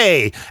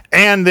 okay.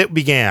 And it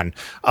began.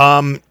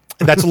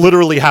 That's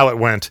literally how it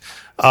went.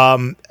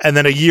 And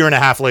then a year and a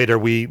half later,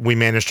 we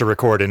managed to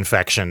record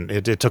Infection.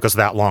 It took us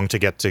that long to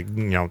get to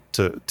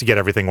get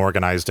everything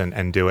organized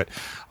and do it.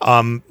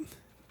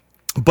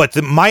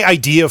 But my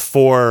idea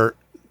for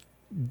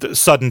the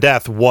Sudden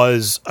Death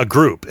was a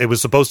group. It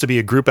was supposed to be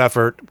a group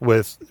effort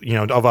with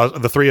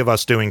of the three of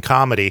us doing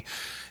comedy,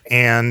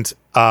 and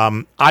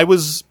I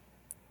was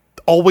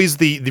always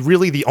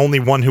the only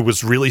one who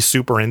was really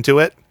super into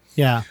it.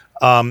 Yeah.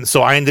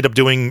 So I ended up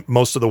doing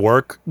most of the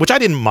work, which I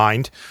didn't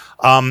mind.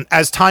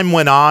 As time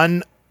went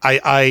on,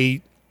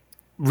 I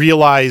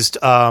realized,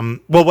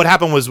 what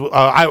happened was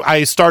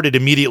I started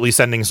immediately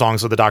sending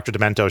songs to the Dr.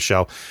 Demento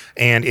show.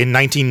 And in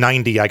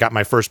 1990, I got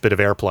my first bit of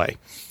airplay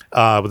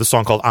with a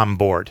song called I'm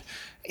Bored.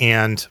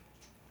 And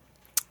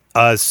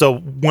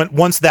so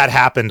once that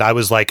happened, I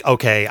was like,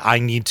 okay, I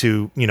need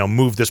to,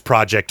 move this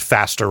project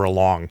faster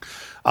along.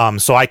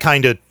 So I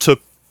kind of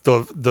took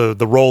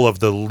the role of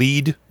the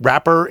lead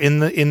rapper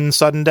in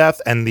Sudden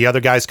Death, and the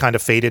other guys kind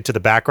of faded to the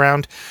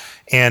background.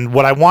 And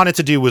what I wanted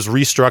to do was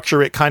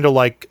restructure it kind of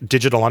like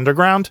Digital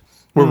Underground,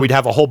 where we'd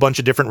have a whole bunch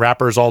of different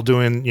rappers all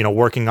doing,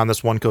 working on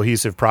this one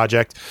cohesive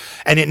project.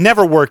 And it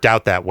never worked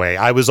out that way.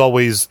 I was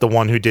always the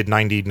one who did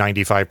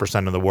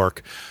 95% of the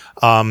work.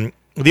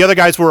 The other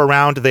guys were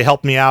around. They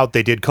helped me out.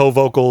 They did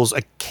co-vocals,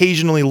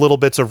 occasionally little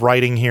bits of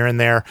writing here and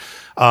there,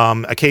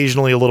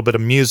 occasionally a little bit of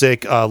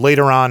music.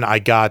 Later on, I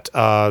got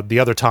the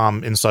other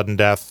Tom in Sudden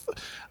Death.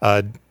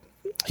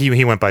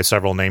 He went by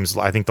several names.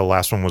 I think the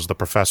last one was the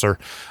Professor.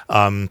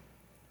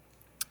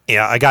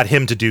 I got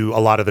him to do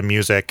a lot of the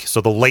music. So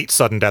the late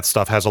Sudden Death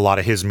stuff has a lot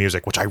of his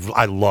music, which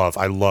I love.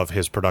 I love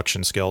his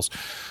production skills.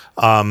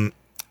 And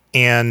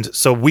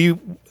so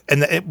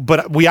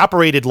but we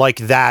operated like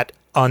that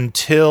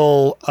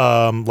until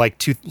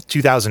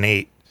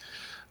 2008,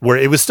 where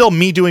it was still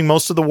me doing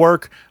most of the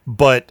work,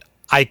 but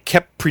I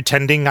kept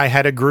pretending I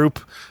had a group,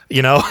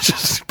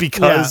 just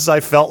because I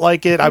felt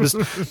like it. I was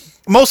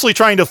mostly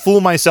trying to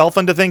fool myself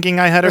into thinking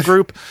I had a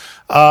group.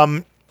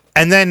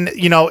 And then,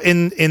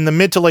 in the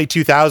mid to late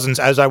 2000s,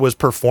 as I was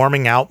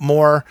performing out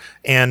more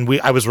and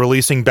I was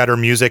releasing better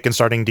music and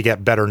starting to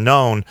get better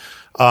known,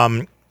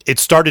 it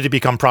started to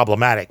become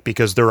problematic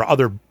because there are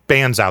other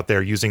bands out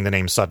there using the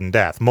name Sudden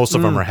Death. Most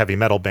of them are heavy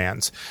metal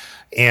bands.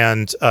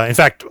 And in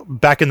fact,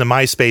 back in the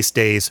MySpace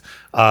days,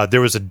 there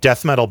was a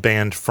death metal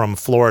band from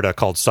Florida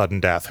called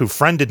Sudden Death who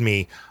friended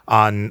me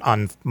on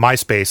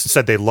MySpace and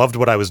said they loved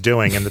what I was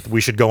doing and that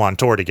we should go on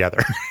tour together.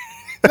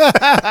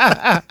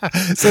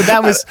 So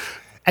that was...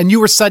 And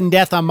you were Sudden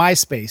Death on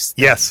MySpace.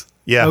 Yes.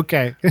 Yeah.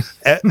 Okay.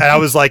 And I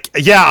was like,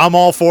 yeah, I'm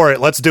all for it.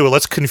 Let's do it.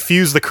 Let's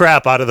confuse the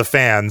crap out of the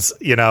fans,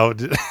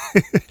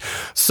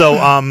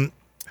 So,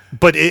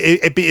 but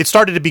it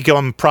started to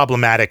become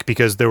problematic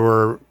because there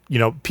were,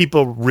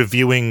 people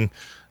reviewing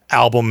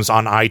albums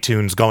on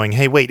iTunes going,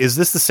 hey, wait, is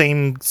this the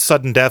same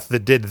Sudden Death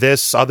that did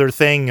this other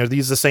thing? Are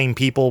these the same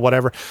people?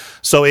 Whatever.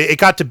 So it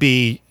got to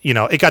be,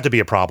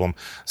 a problem.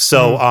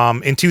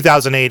 So in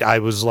 2008, I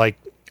was like,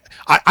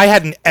 I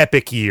had an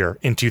epic year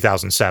in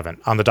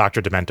 2007 on the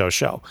Dr. Demento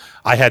show.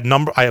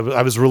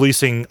 I was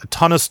releasing a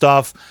ton of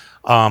stuff.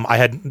 I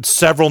had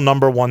several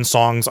number one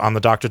songs on the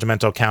Dr.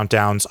 Demento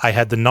countdowns. I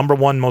had the number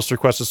one most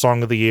requested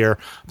song of the year,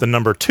 the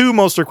number two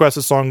most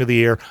requested song of the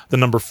year, the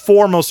number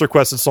four most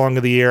requested song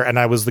of the year, and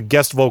I was the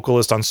guest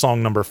vocalist on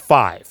song number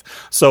 5.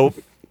 So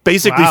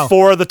basically,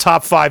 4 of the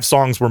top 5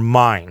 songs were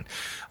mine.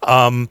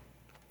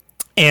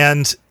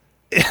 And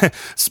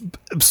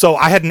so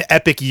I had an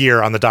epic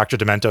year on the Dr.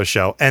 Demento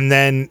show. And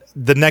then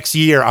the next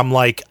year, I'm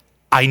like,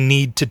 I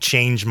need to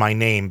change my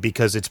name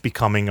because it's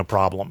becoming a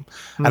problem.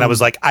 And I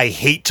was like, I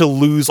hate to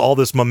lose all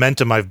this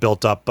momentum I've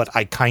built up, but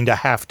I kind of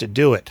have to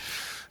do it.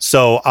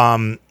 So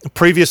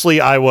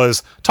previously I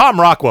was Tom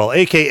Rockwell,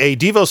 a.k.a.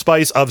 Devo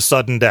Spice of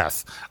Sudden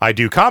Death. I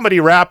do comedy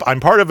rap. I'm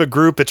part of a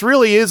group. It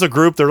really is a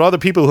group. There are other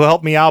people who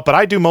help me out, but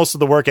I do most of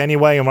the work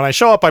anyway. And when I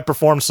show up, I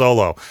perform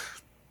solo.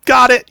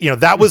 Got it.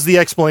 That was the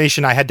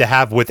explanation I had to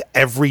have with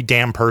every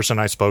damn person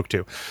I spoke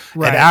to.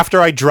 Right. And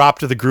after I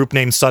dropped the group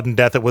name Sudden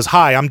Death, it was,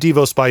 hi, I'm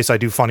Devo Spice. I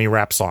do funny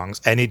rap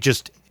songs. And it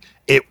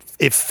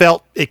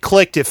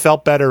clicked. It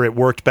felt better. It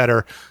worked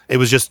better. It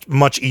was just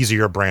much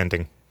easier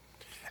branding.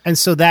 And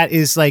so that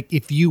is like,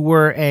 if you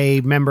were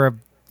a member of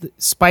the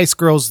Spice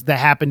Girls that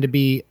happened to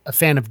be a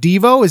fan of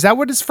Devo, is that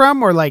what it's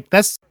from? Or like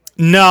that's...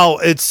 No,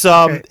 it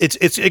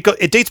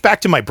dates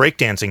back to my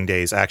breakdancing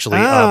days, actually,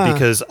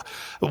 because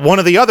one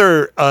of the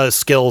other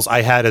skills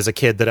I had as a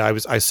kid that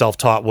I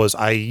self-taught was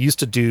I used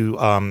to do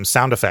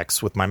sound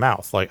effects with my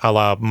mouth, like a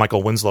la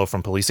Michael Winslow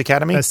from Police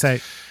Academy. That's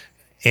right.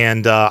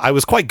 And I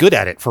was quite good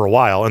at it for a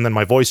while, and then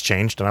my voice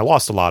changed, and I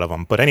lost a lot of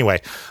them. But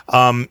anyway,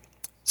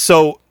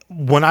 so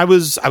when I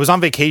was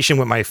on vacation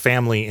with my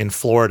family in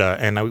Florida,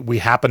 and we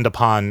happened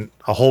upon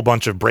a whole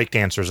bunch of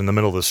breakdancers in the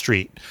middle of the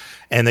street,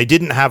 and they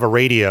didn't have a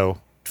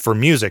radio for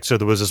music, so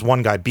there was this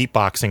one guy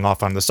beatboxing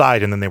off on the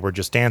side, and then they were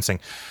just dancing.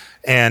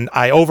 And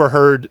I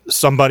overheard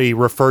somebody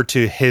refer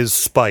to his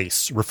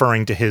spice,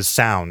 referring to his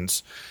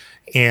sounds,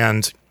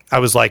 and I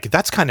was like,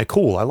 that's kind of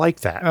cool. I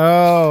like that.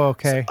 Oh,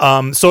 okay.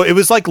 So it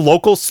was like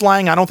local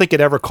slang. I don't think it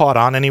ever caught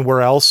on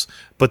anywhere else,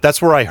 but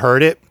that's where I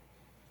heard it.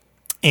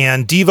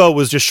 And Devo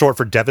was just short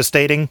for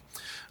devastating,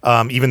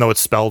 even though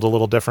it's spelled a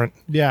little different.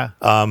 Yeah.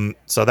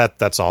 So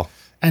that's all.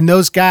 And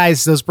those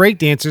guys, those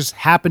breakdancers,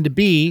 happen to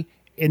be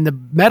in the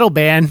metal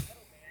band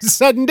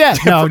Sudden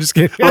Death. No, I'm just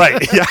kidding.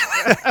 Right. Yeah.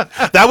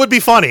 That would be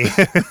funny.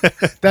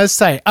 That's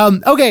tight.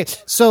 Okay.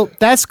 So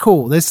that's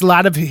cool. There's a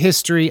lot of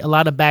history, a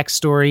lot of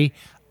backstory.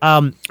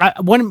 A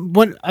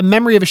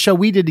memory of a show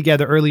we did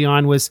together early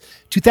on was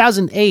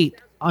 2008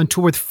 on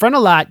tour with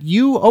Frontalot.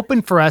 You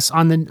opened for us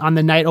on the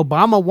night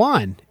Obama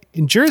won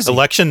in Jersey.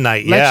 Election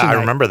night. I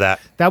remember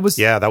that. That was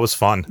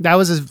fun. That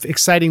was an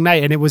exciting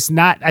night. And it was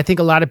not, I think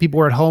a lot of people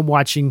were at home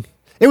watching.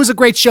 It was a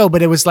great show,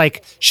 but it was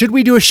like, should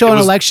we do a show on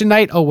election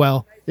night? Oh,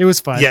 well, it was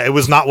fun. Yeah, it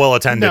was not well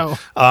attended. No.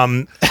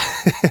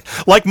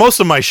 Like most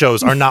of my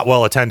shows are not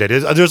well attended.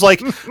 There's like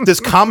this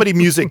comedy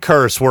music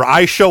curse where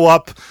I show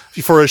up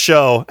for a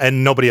show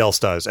and nobody else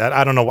does.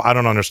 I don't know. I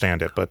don't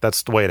understand it, but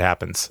that's the way it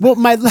happens. Well,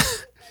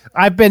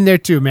 I've been there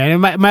too, man.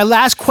 And my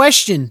last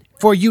question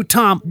for you,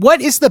 Tom, what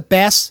is the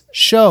best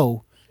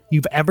show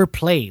you've ever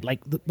played?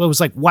 Like, it was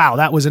like, wow,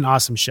 that was an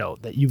awesome show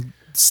that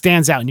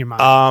stands out in your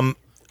mind.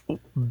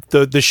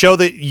 The show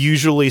that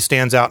usually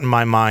stands out in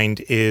my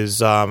mind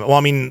is, a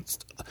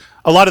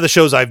lot of the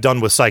shows I've done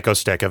with Psycho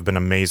Stick have been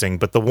amazing,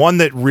 but the one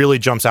that really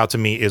jumps out to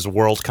me is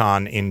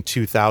Worldcon in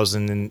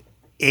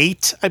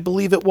 2008, I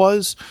believe it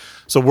was.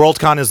 So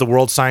Worldcon is the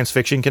World Science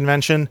Fiction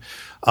Convention.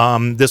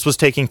 This was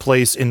taking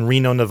place in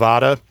Reno,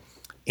 Nevada,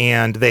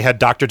 and they had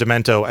Dr.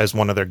 Demento as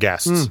one of their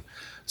guests.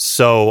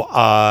 So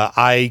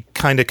I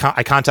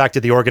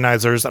contacted the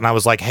organizers and I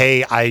was like,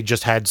 hey, I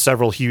just had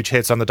several huge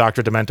hits on the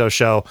Dr. Demento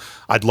show.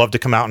 I'd love to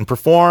come out and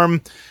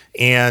perform.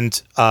 And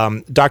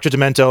Dr.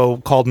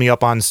 Demento called me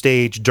up on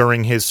stage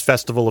during his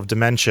Festival of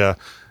Dementia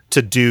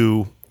to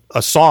do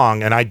a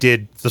song. And I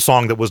did the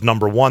song that was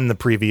number 1 the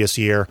previous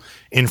year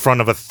in front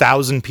of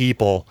 1,000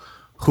 people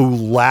who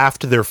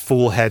laughed their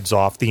fool heads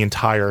off the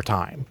entire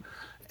time.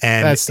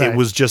 And it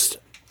was just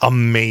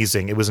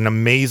amazing. It was an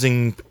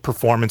amazing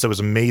performance. It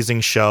was an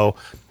amazing show.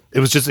 It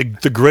was just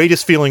the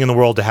greatest feeling in the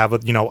world to have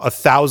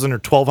 1,000 or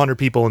 1,200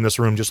 people in this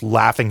room just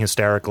laughing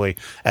hysterically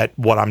at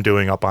what I'm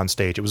doing up on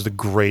stage. It was the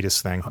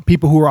greatest thing.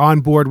 People who were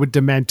on board with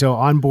Demento,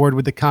 on board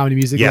with the comedy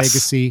music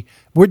legacy.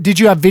 Did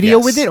you have video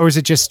with it, or is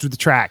it just the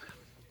track?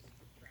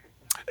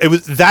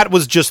 That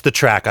was just the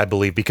track, I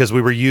believe, because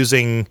we were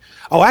using...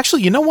 Oh,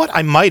 actually, you know what?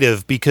 I might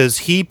have, because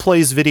he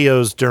plays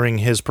videos during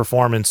his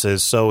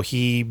performances, so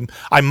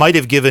I might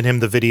have given him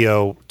the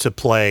video to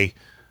play.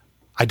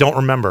 I don't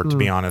remember, to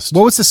be honest.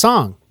 What was the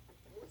song?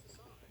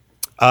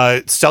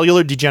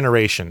 Cellular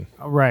Degeneration.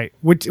 Right.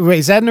 Wait,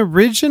 is that an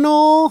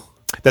original?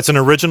 That's an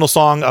original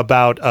song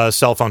about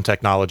cell phone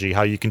technology,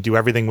 how you can do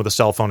everything with a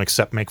cell phone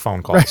except make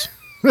phone calls.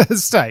 Right.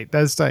 That's tight.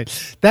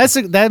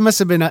 That must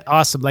have been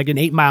awesome, like an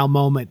 8 Mile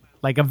moment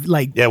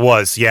It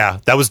was, yeah.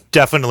 That was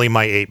definitely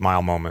my 8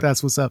 Mile moment.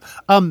 That's what's up.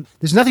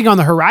 There's nothing on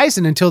the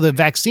horizon until the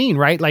vaccine,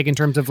 right? Like in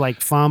terms of like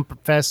FuMP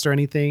Fest or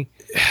anything.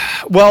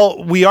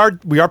 Well, we are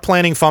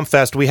planning FuMP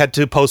Fest. We had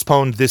to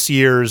postpone this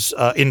year's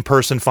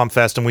in-person FuMP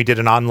Fest, and we did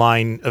an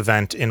online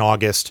event in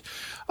August.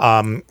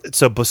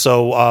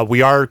 So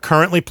we are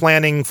currently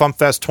planning FuMP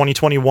Fest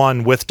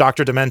 2021 with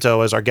Dr.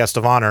 Demento as our guest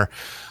of honor.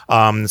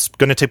 It's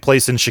going to take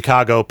place in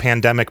Chicago,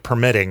 pandemic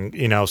permitting.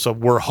 So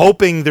we're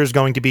hoping there's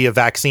going to be a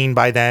vaccine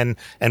by then,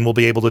 and we'll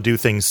be able to do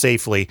things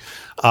safely.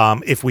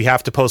 If we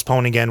have to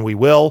postpone again, we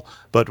will,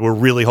 but we're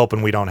really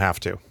hoping we don't have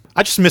to.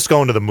 I just miss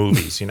going to the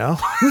movies,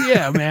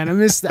 Yeah, man. I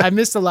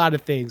missed a lot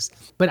of things,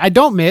 but I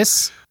don't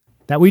miss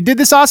that we did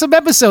this awesome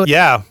episode.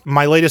 Yeah.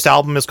 My latest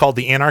album is called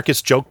The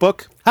Anarchist Joke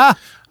Book.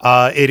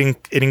 It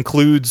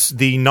includes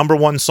the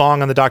 #1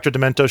 song on the Dr.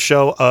 Demento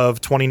show of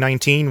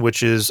 2019,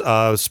 which is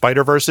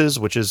Spider-Verses,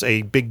 which is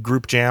a big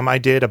group jam I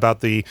did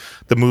about the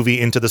movie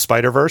Into the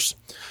Spider-Verse.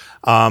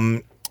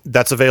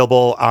 That's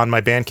available on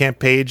my Bandcamp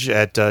page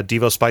at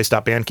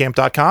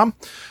devospice.bandcamp.com.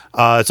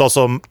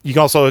 You can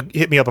also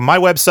hit me up on my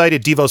website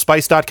at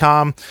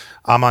devospice.com.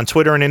 I'm on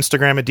Twitter and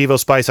Instagram at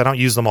devospice. I don't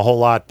use them a whole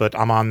lot, but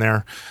I'm on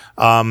there.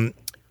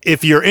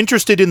 If you're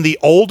interested in the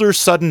older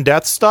sudden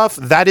death stuff,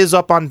 that is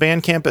up on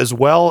Bandcamp as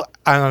well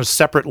on a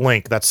separate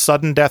link. That's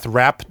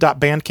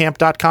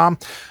suddendeathrap.bandcamp.com.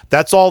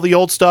 That's all the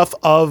old stuff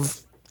of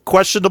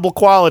questionable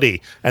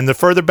quality. And the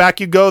further back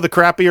you go, the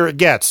crappier it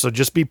gets. So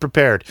just be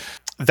prepared.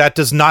 That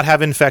does not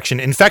have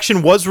Infection.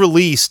 Infection was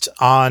released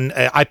on,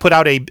 I put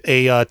out a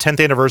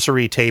 10th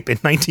anniversary tape in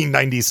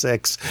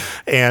 1996,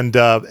 and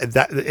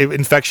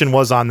Infection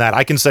was on that.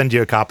 I can send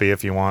you a copy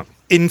if you want.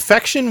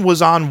 Infection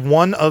was on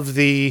one of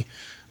the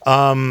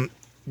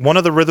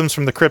Rhythms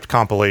from the Crypt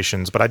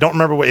compilations, but I don't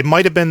remember what. It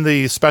might have been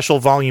the special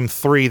volume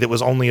 3 that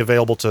was only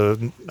available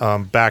to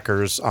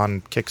backers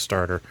on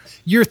Kickstarter.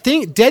 Your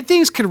Dead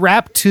Things Could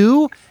Rap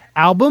 2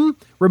 album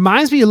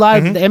reminds me a lot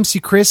of the MC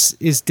Chris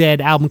Is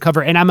Dead album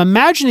cover, and I'm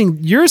imagining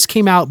yours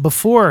came out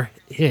before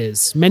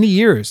his, many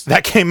years.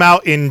 That came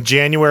out in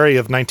January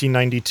of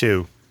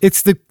 1992.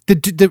 It's the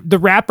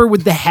rapper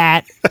with the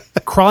hat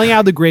crawling out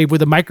of the grave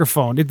with a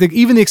microphone.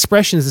 Even the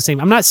expression is the same.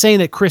 I'm not saying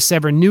that Chris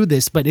ever knew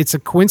this, but it's a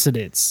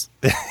coincidence.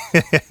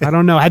 I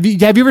don't know. Have you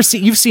ever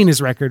seen? You've seen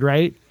his record,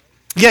 right?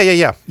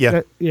 Yeah.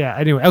 Yeah.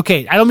 Anyway,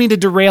 okay. I don't mean to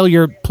derail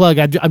your plug.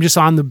 I'm just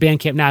on the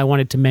Bandcamp now. I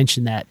wanted to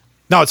mention that.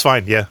 No, it's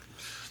fine. Yeah.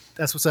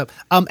 That's what's up.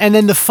 And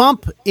then the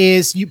FuMP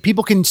is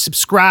people can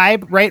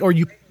subscribe, right? Or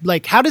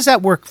how does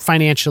that work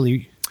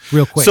financially?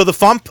 Real quick. So the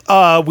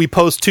FuMP, we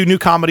post 2 new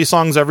comedy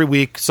songs every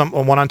week,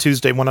 one on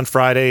Tuesday, one on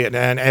Friday, and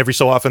every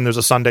so often there's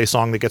a Sunday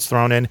song that gets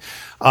thrown in.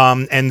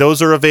 And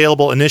those are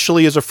available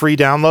initially as a free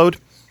download.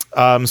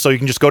 So you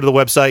can just go to the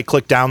website,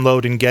 click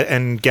download,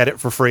 and get it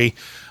for free.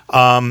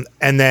 And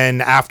then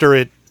after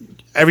it,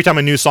 every time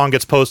a new song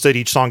gets posted,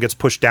 each song gets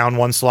pushed down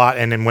 1 slot,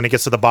 and then when it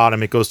gets to the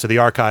bottom, it goes to the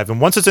archive. And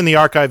once it's in the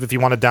archive, if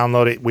you want to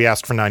download it, we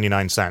ask for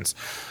 99 cents.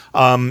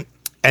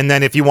 And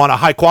then if you want a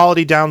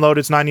high-quality download,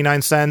 it's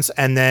 99 cents.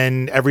 And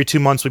then every 2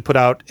 months, we put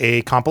out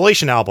a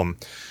compilation album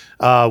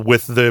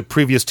with the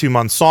previous 2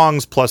 months'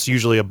 songs, plus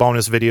usually a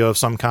bonus video of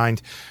some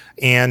kind.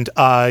 And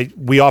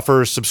we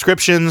offer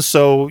subscriptions,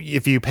 so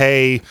if you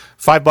pay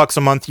 $5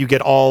 a month, you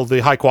get all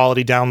the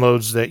high-quality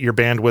downloads that your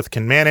bandwidth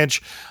can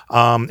manage,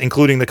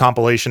 including the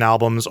compilation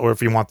albums, or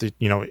if you want the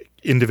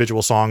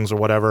individual songs or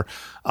whatever.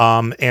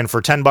 And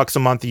for $10 a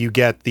month, you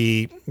get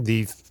the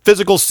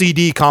physical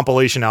CD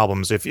compilation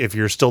albums if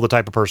you're still the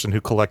type of person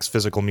who collects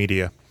physical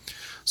media.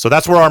 So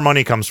that's where our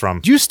money comes from.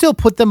 Do you still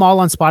put them all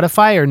on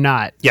Spotify or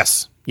not?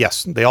 Yes.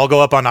 They all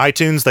go up on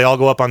iTunes. They all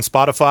go up on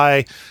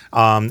Spotify,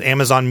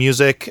 Amazon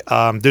Music.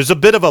 There's a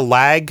bit of a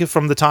lag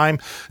from the time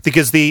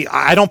because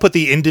I don't put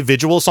the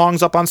individual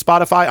songs up on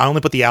Spotify. I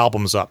only put the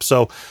albums up.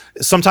 So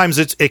sometimes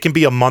it can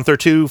be a month or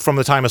two from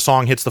the time a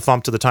song hits the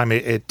FuMP to the time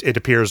it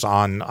appears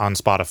on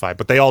Spotify.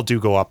 But they all do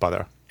go up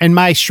there. And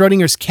my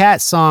Schrodinger's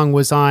Cat song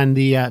was on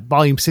the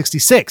volume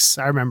 66,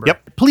 I remember.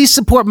 Yep. Please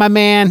support my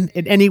man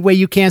in any way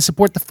you can.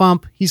 Support the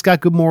FuMP. He's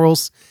got good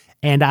morals.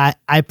 And I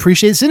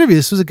appreciate this interview.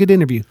 This was a good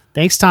interview.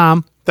 Thanks,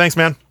 Tom. Thanks,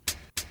 man.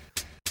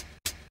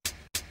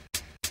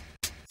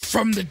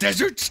 From the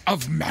deserts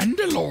of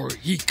Mandalore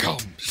he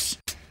comes.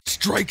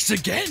 Strikes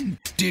again,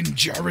 Din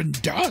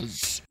Djarin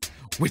does.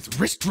 With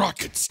wrist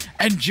rockets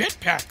and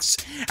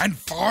jetpacks and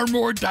far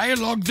more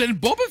dialogue than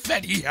Boba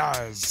Fett he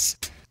has.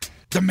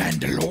 The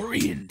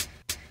Mandalorian,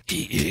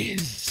 he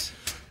is.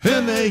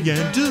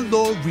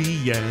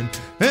 M-A-N-DeLorean,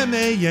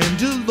 M-A-N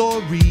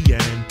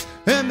DeLorean,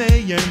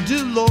 M-A-N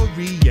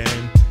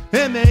DeLorean,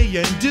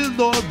 M-A-N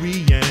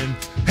DeLorean.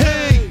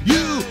 Hey,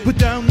 you Put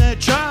down that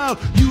child.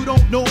 You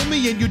don't know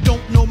me and you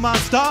don't know my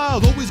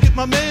style. Always get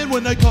my man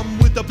when I come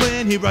with a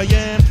plan. Here I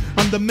am,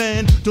 I'm the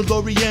man,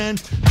 DeLorean.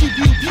 Pew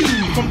pew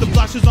pew from the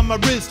flashes on my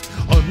wrist.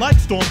 Unlike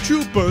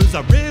stormtroopers,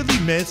 I rarely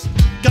miss.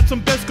 Got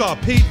some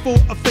Beskar paid for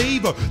a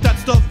favor. That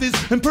stuff is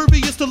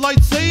impervious to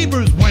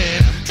lightsabers.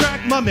 Wham!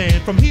 Track my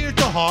man from here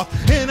to Hoth,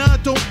 and I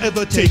don't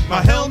ever take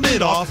my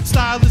helmet off.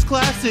 Style is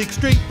classic,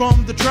 straight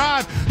from the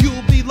tribe.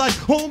 You'll be like,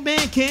 oh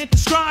man, can't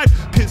describe.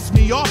 Piss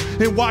me off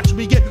and watch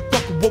me get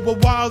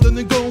wild, and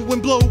then go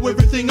and blow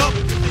everything up.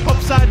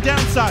 Upside,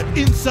 downside,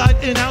 inside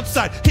and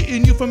outside,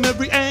 hitting you from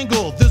every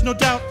angle. There's no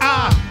doubt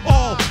I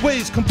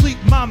always complete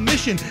my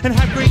mission and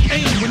have great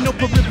aim with no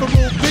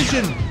peripheral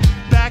vision.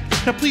 Back,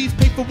 now please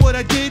pay for what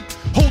I did.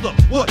 Hold up,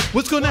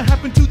 what's gonna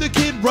happen to the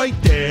kid right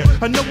there?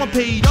 I know I'm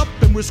paid up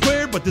and we're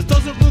square, but this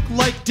doesn't look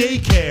like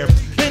daycare.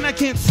 And I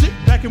can't sit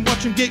back and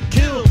watch him get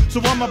killed, so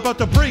I'm about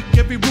to break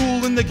every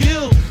rule in the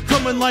guild.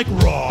 Coming like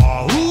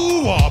raw,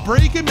 ooh, I'll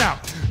break him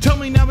out. Tell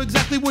me now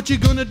exactly what you're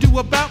gonna do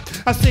about.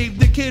 I saved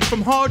the kid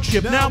from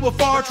hardship, now a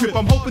far trip.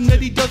 I'm hoping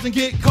that he doesn't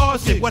get car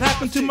sick. What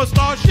happened to my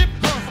starship?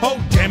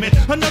 Oh damn it,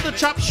 another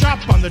chop shop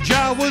on the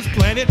Jawa's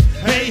planet.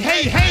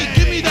 Hey,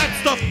 give me that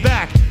stuff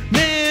back.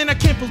 Man, I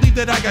can't believe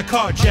that I got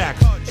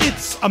carjacked.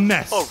 It's a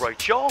mess.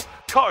 Alright y'all,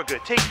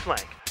 Karga, take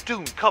flank.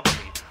 Dune, cover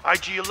me.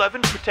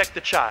 IG-11, protect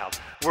the child.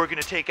 We're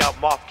gonna take out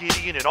Moff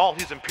Gideon and all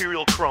his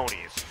Imperial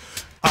cronies.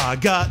 I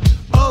got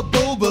a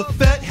Boba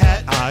Fett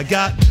hat, I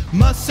got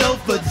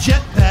myself a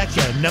jetpack,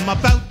 and I'm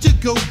about to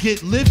go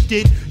get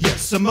lifted.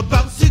 Yes, I'm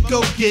about to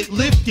go get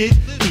lifted.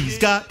 He's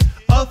got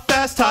a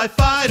fast TIE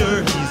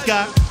fighter, he's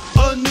got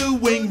a new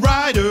wing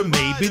rider.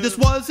 Maybe this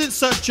wasn't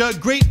such a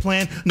great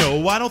plan.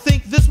 No, I don't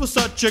think this was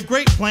such a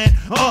great plan.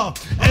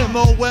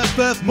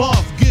 MOFF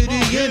Moff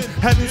Gideon.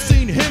 Haven't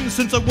seen him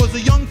since I was a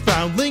young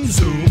foundling.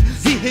 Zoom,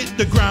 he hit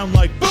the ground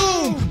like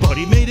boom, but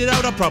he made it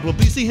out. I'll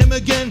probably see him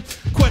again.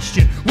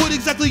 Question, what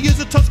exactly is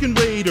a Tusken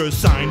Raider?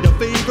 Signed a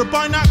favor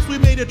by Nox, we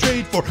made a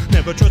trade for.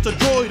 Never trust a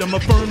droid, I'm a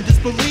firm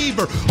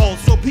disbeliever.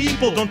 Also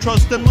people don't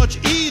trust them much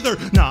either.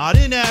 Not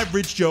an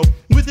average Joe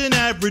with an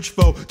average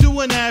foe,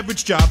 doing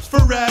average jobs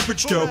for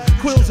average Joe.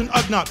 Quills and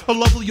Ugnaught, a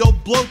lovely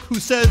old bloke who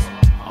says,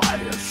 I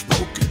have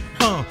spoken.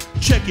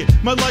 Check it,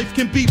 my life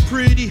can be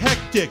pretty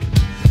hectic,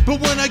 but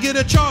when I get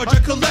a charge, I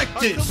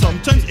collect it.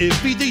 Sometimes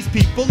iffy, these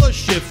people are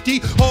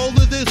shifty. All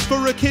of this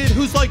for a kid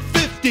who's like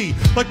 50.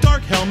 Like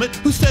Dark Helmet,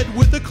 who said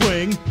with a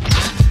cling,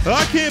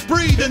 I can't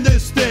breathe in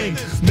this thing.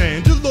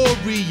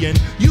 Mandalorian,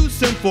 you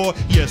sent for.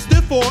 Yes,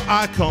 therefore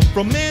I come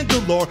from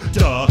Mandalore.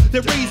 Duh, they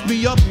raised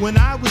me up when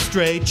I was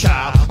stray.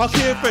 Child, I'll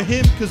care for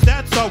him cause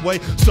that's our way.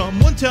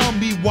 Someone tell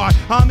me why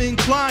I'm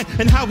inclined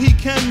and how he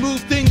can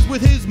move things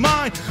with his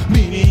mind.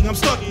 Meaning I'm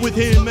stuck with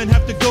him and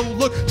have to go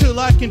look till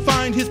I can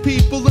find his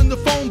people in the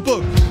phone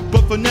book.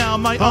 But for now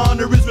my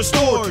honor is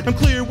restored. I'm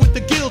clear with the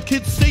guild,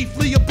 kids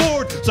safely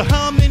aboard. So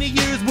how many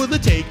years will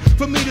it take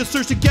for me to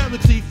search the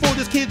galaxy for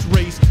this kid's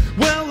race?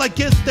 Well, I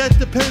guess that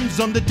depends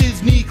on the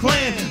Disney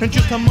clan and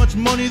just how much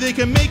money they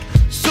can make.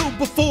 So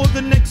before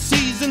the next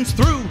season's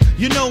through,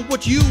 you know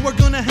what you are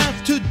gonna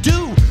have to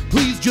do.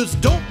 Please just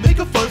don't make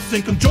a fuss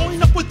and come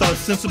join up with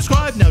us and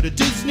subscribe now to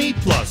Disney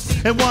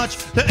Plus and watch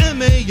the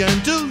M.A.N.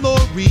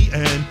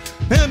 DeLorean,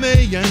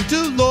 M.A.N.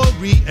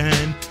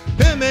 DeLorean,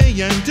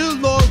 M.A.N.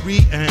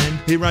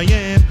 DeLorean. Here I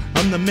am,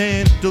 I'm the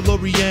man,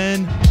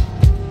 DeLorean.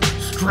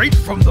 Straight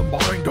from the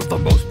mind of the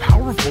most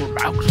powerful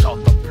mouse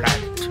on the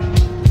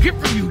planet,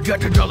 giving you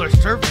yet another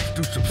service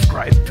to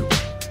subscribe to.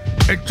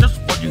 And just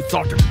when you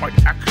thought it might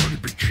actually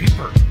be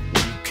cheaper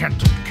when you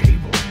canceled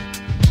cable.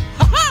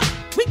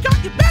 Ha-ha! We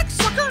got you back,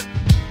 sucker!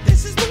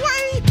 This is the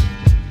way!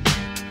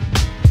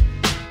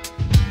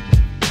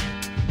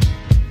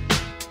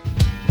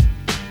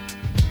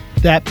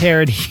 That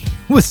parody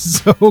was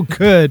so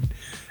good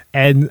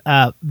and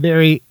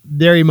very,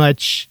 very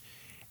much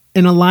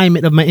in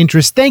alignment of my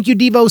interest. Thank you,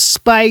 Devo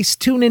Spice.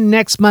 Tune in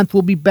next month.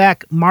 We'll be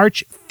back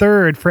March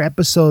 3rd for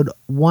episode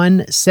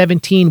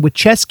 117 with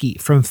Chesky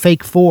from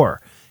Fake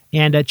 4.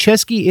 And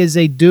Chesky is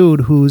a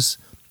dude who's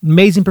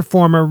amazing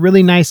performer,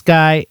 really nice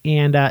guy,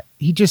 and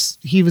he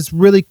was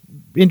really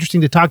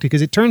interesting to talk to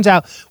because it turns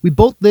out we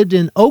both lived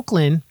in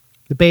Oakland,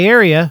 the Bay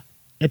Area,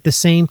 at the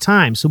same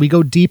time. So we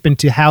go deep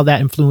into how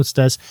that influenced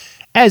us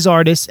as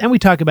artists, and we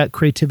talk about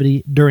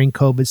creativity during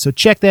COVID. So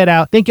check that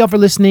out. Thank y'all for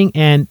listening,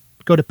 and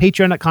go to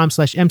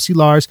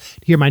patreon.com/MCLars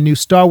to hear my new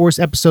Star Wars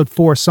Episode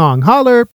 4 song. Holler!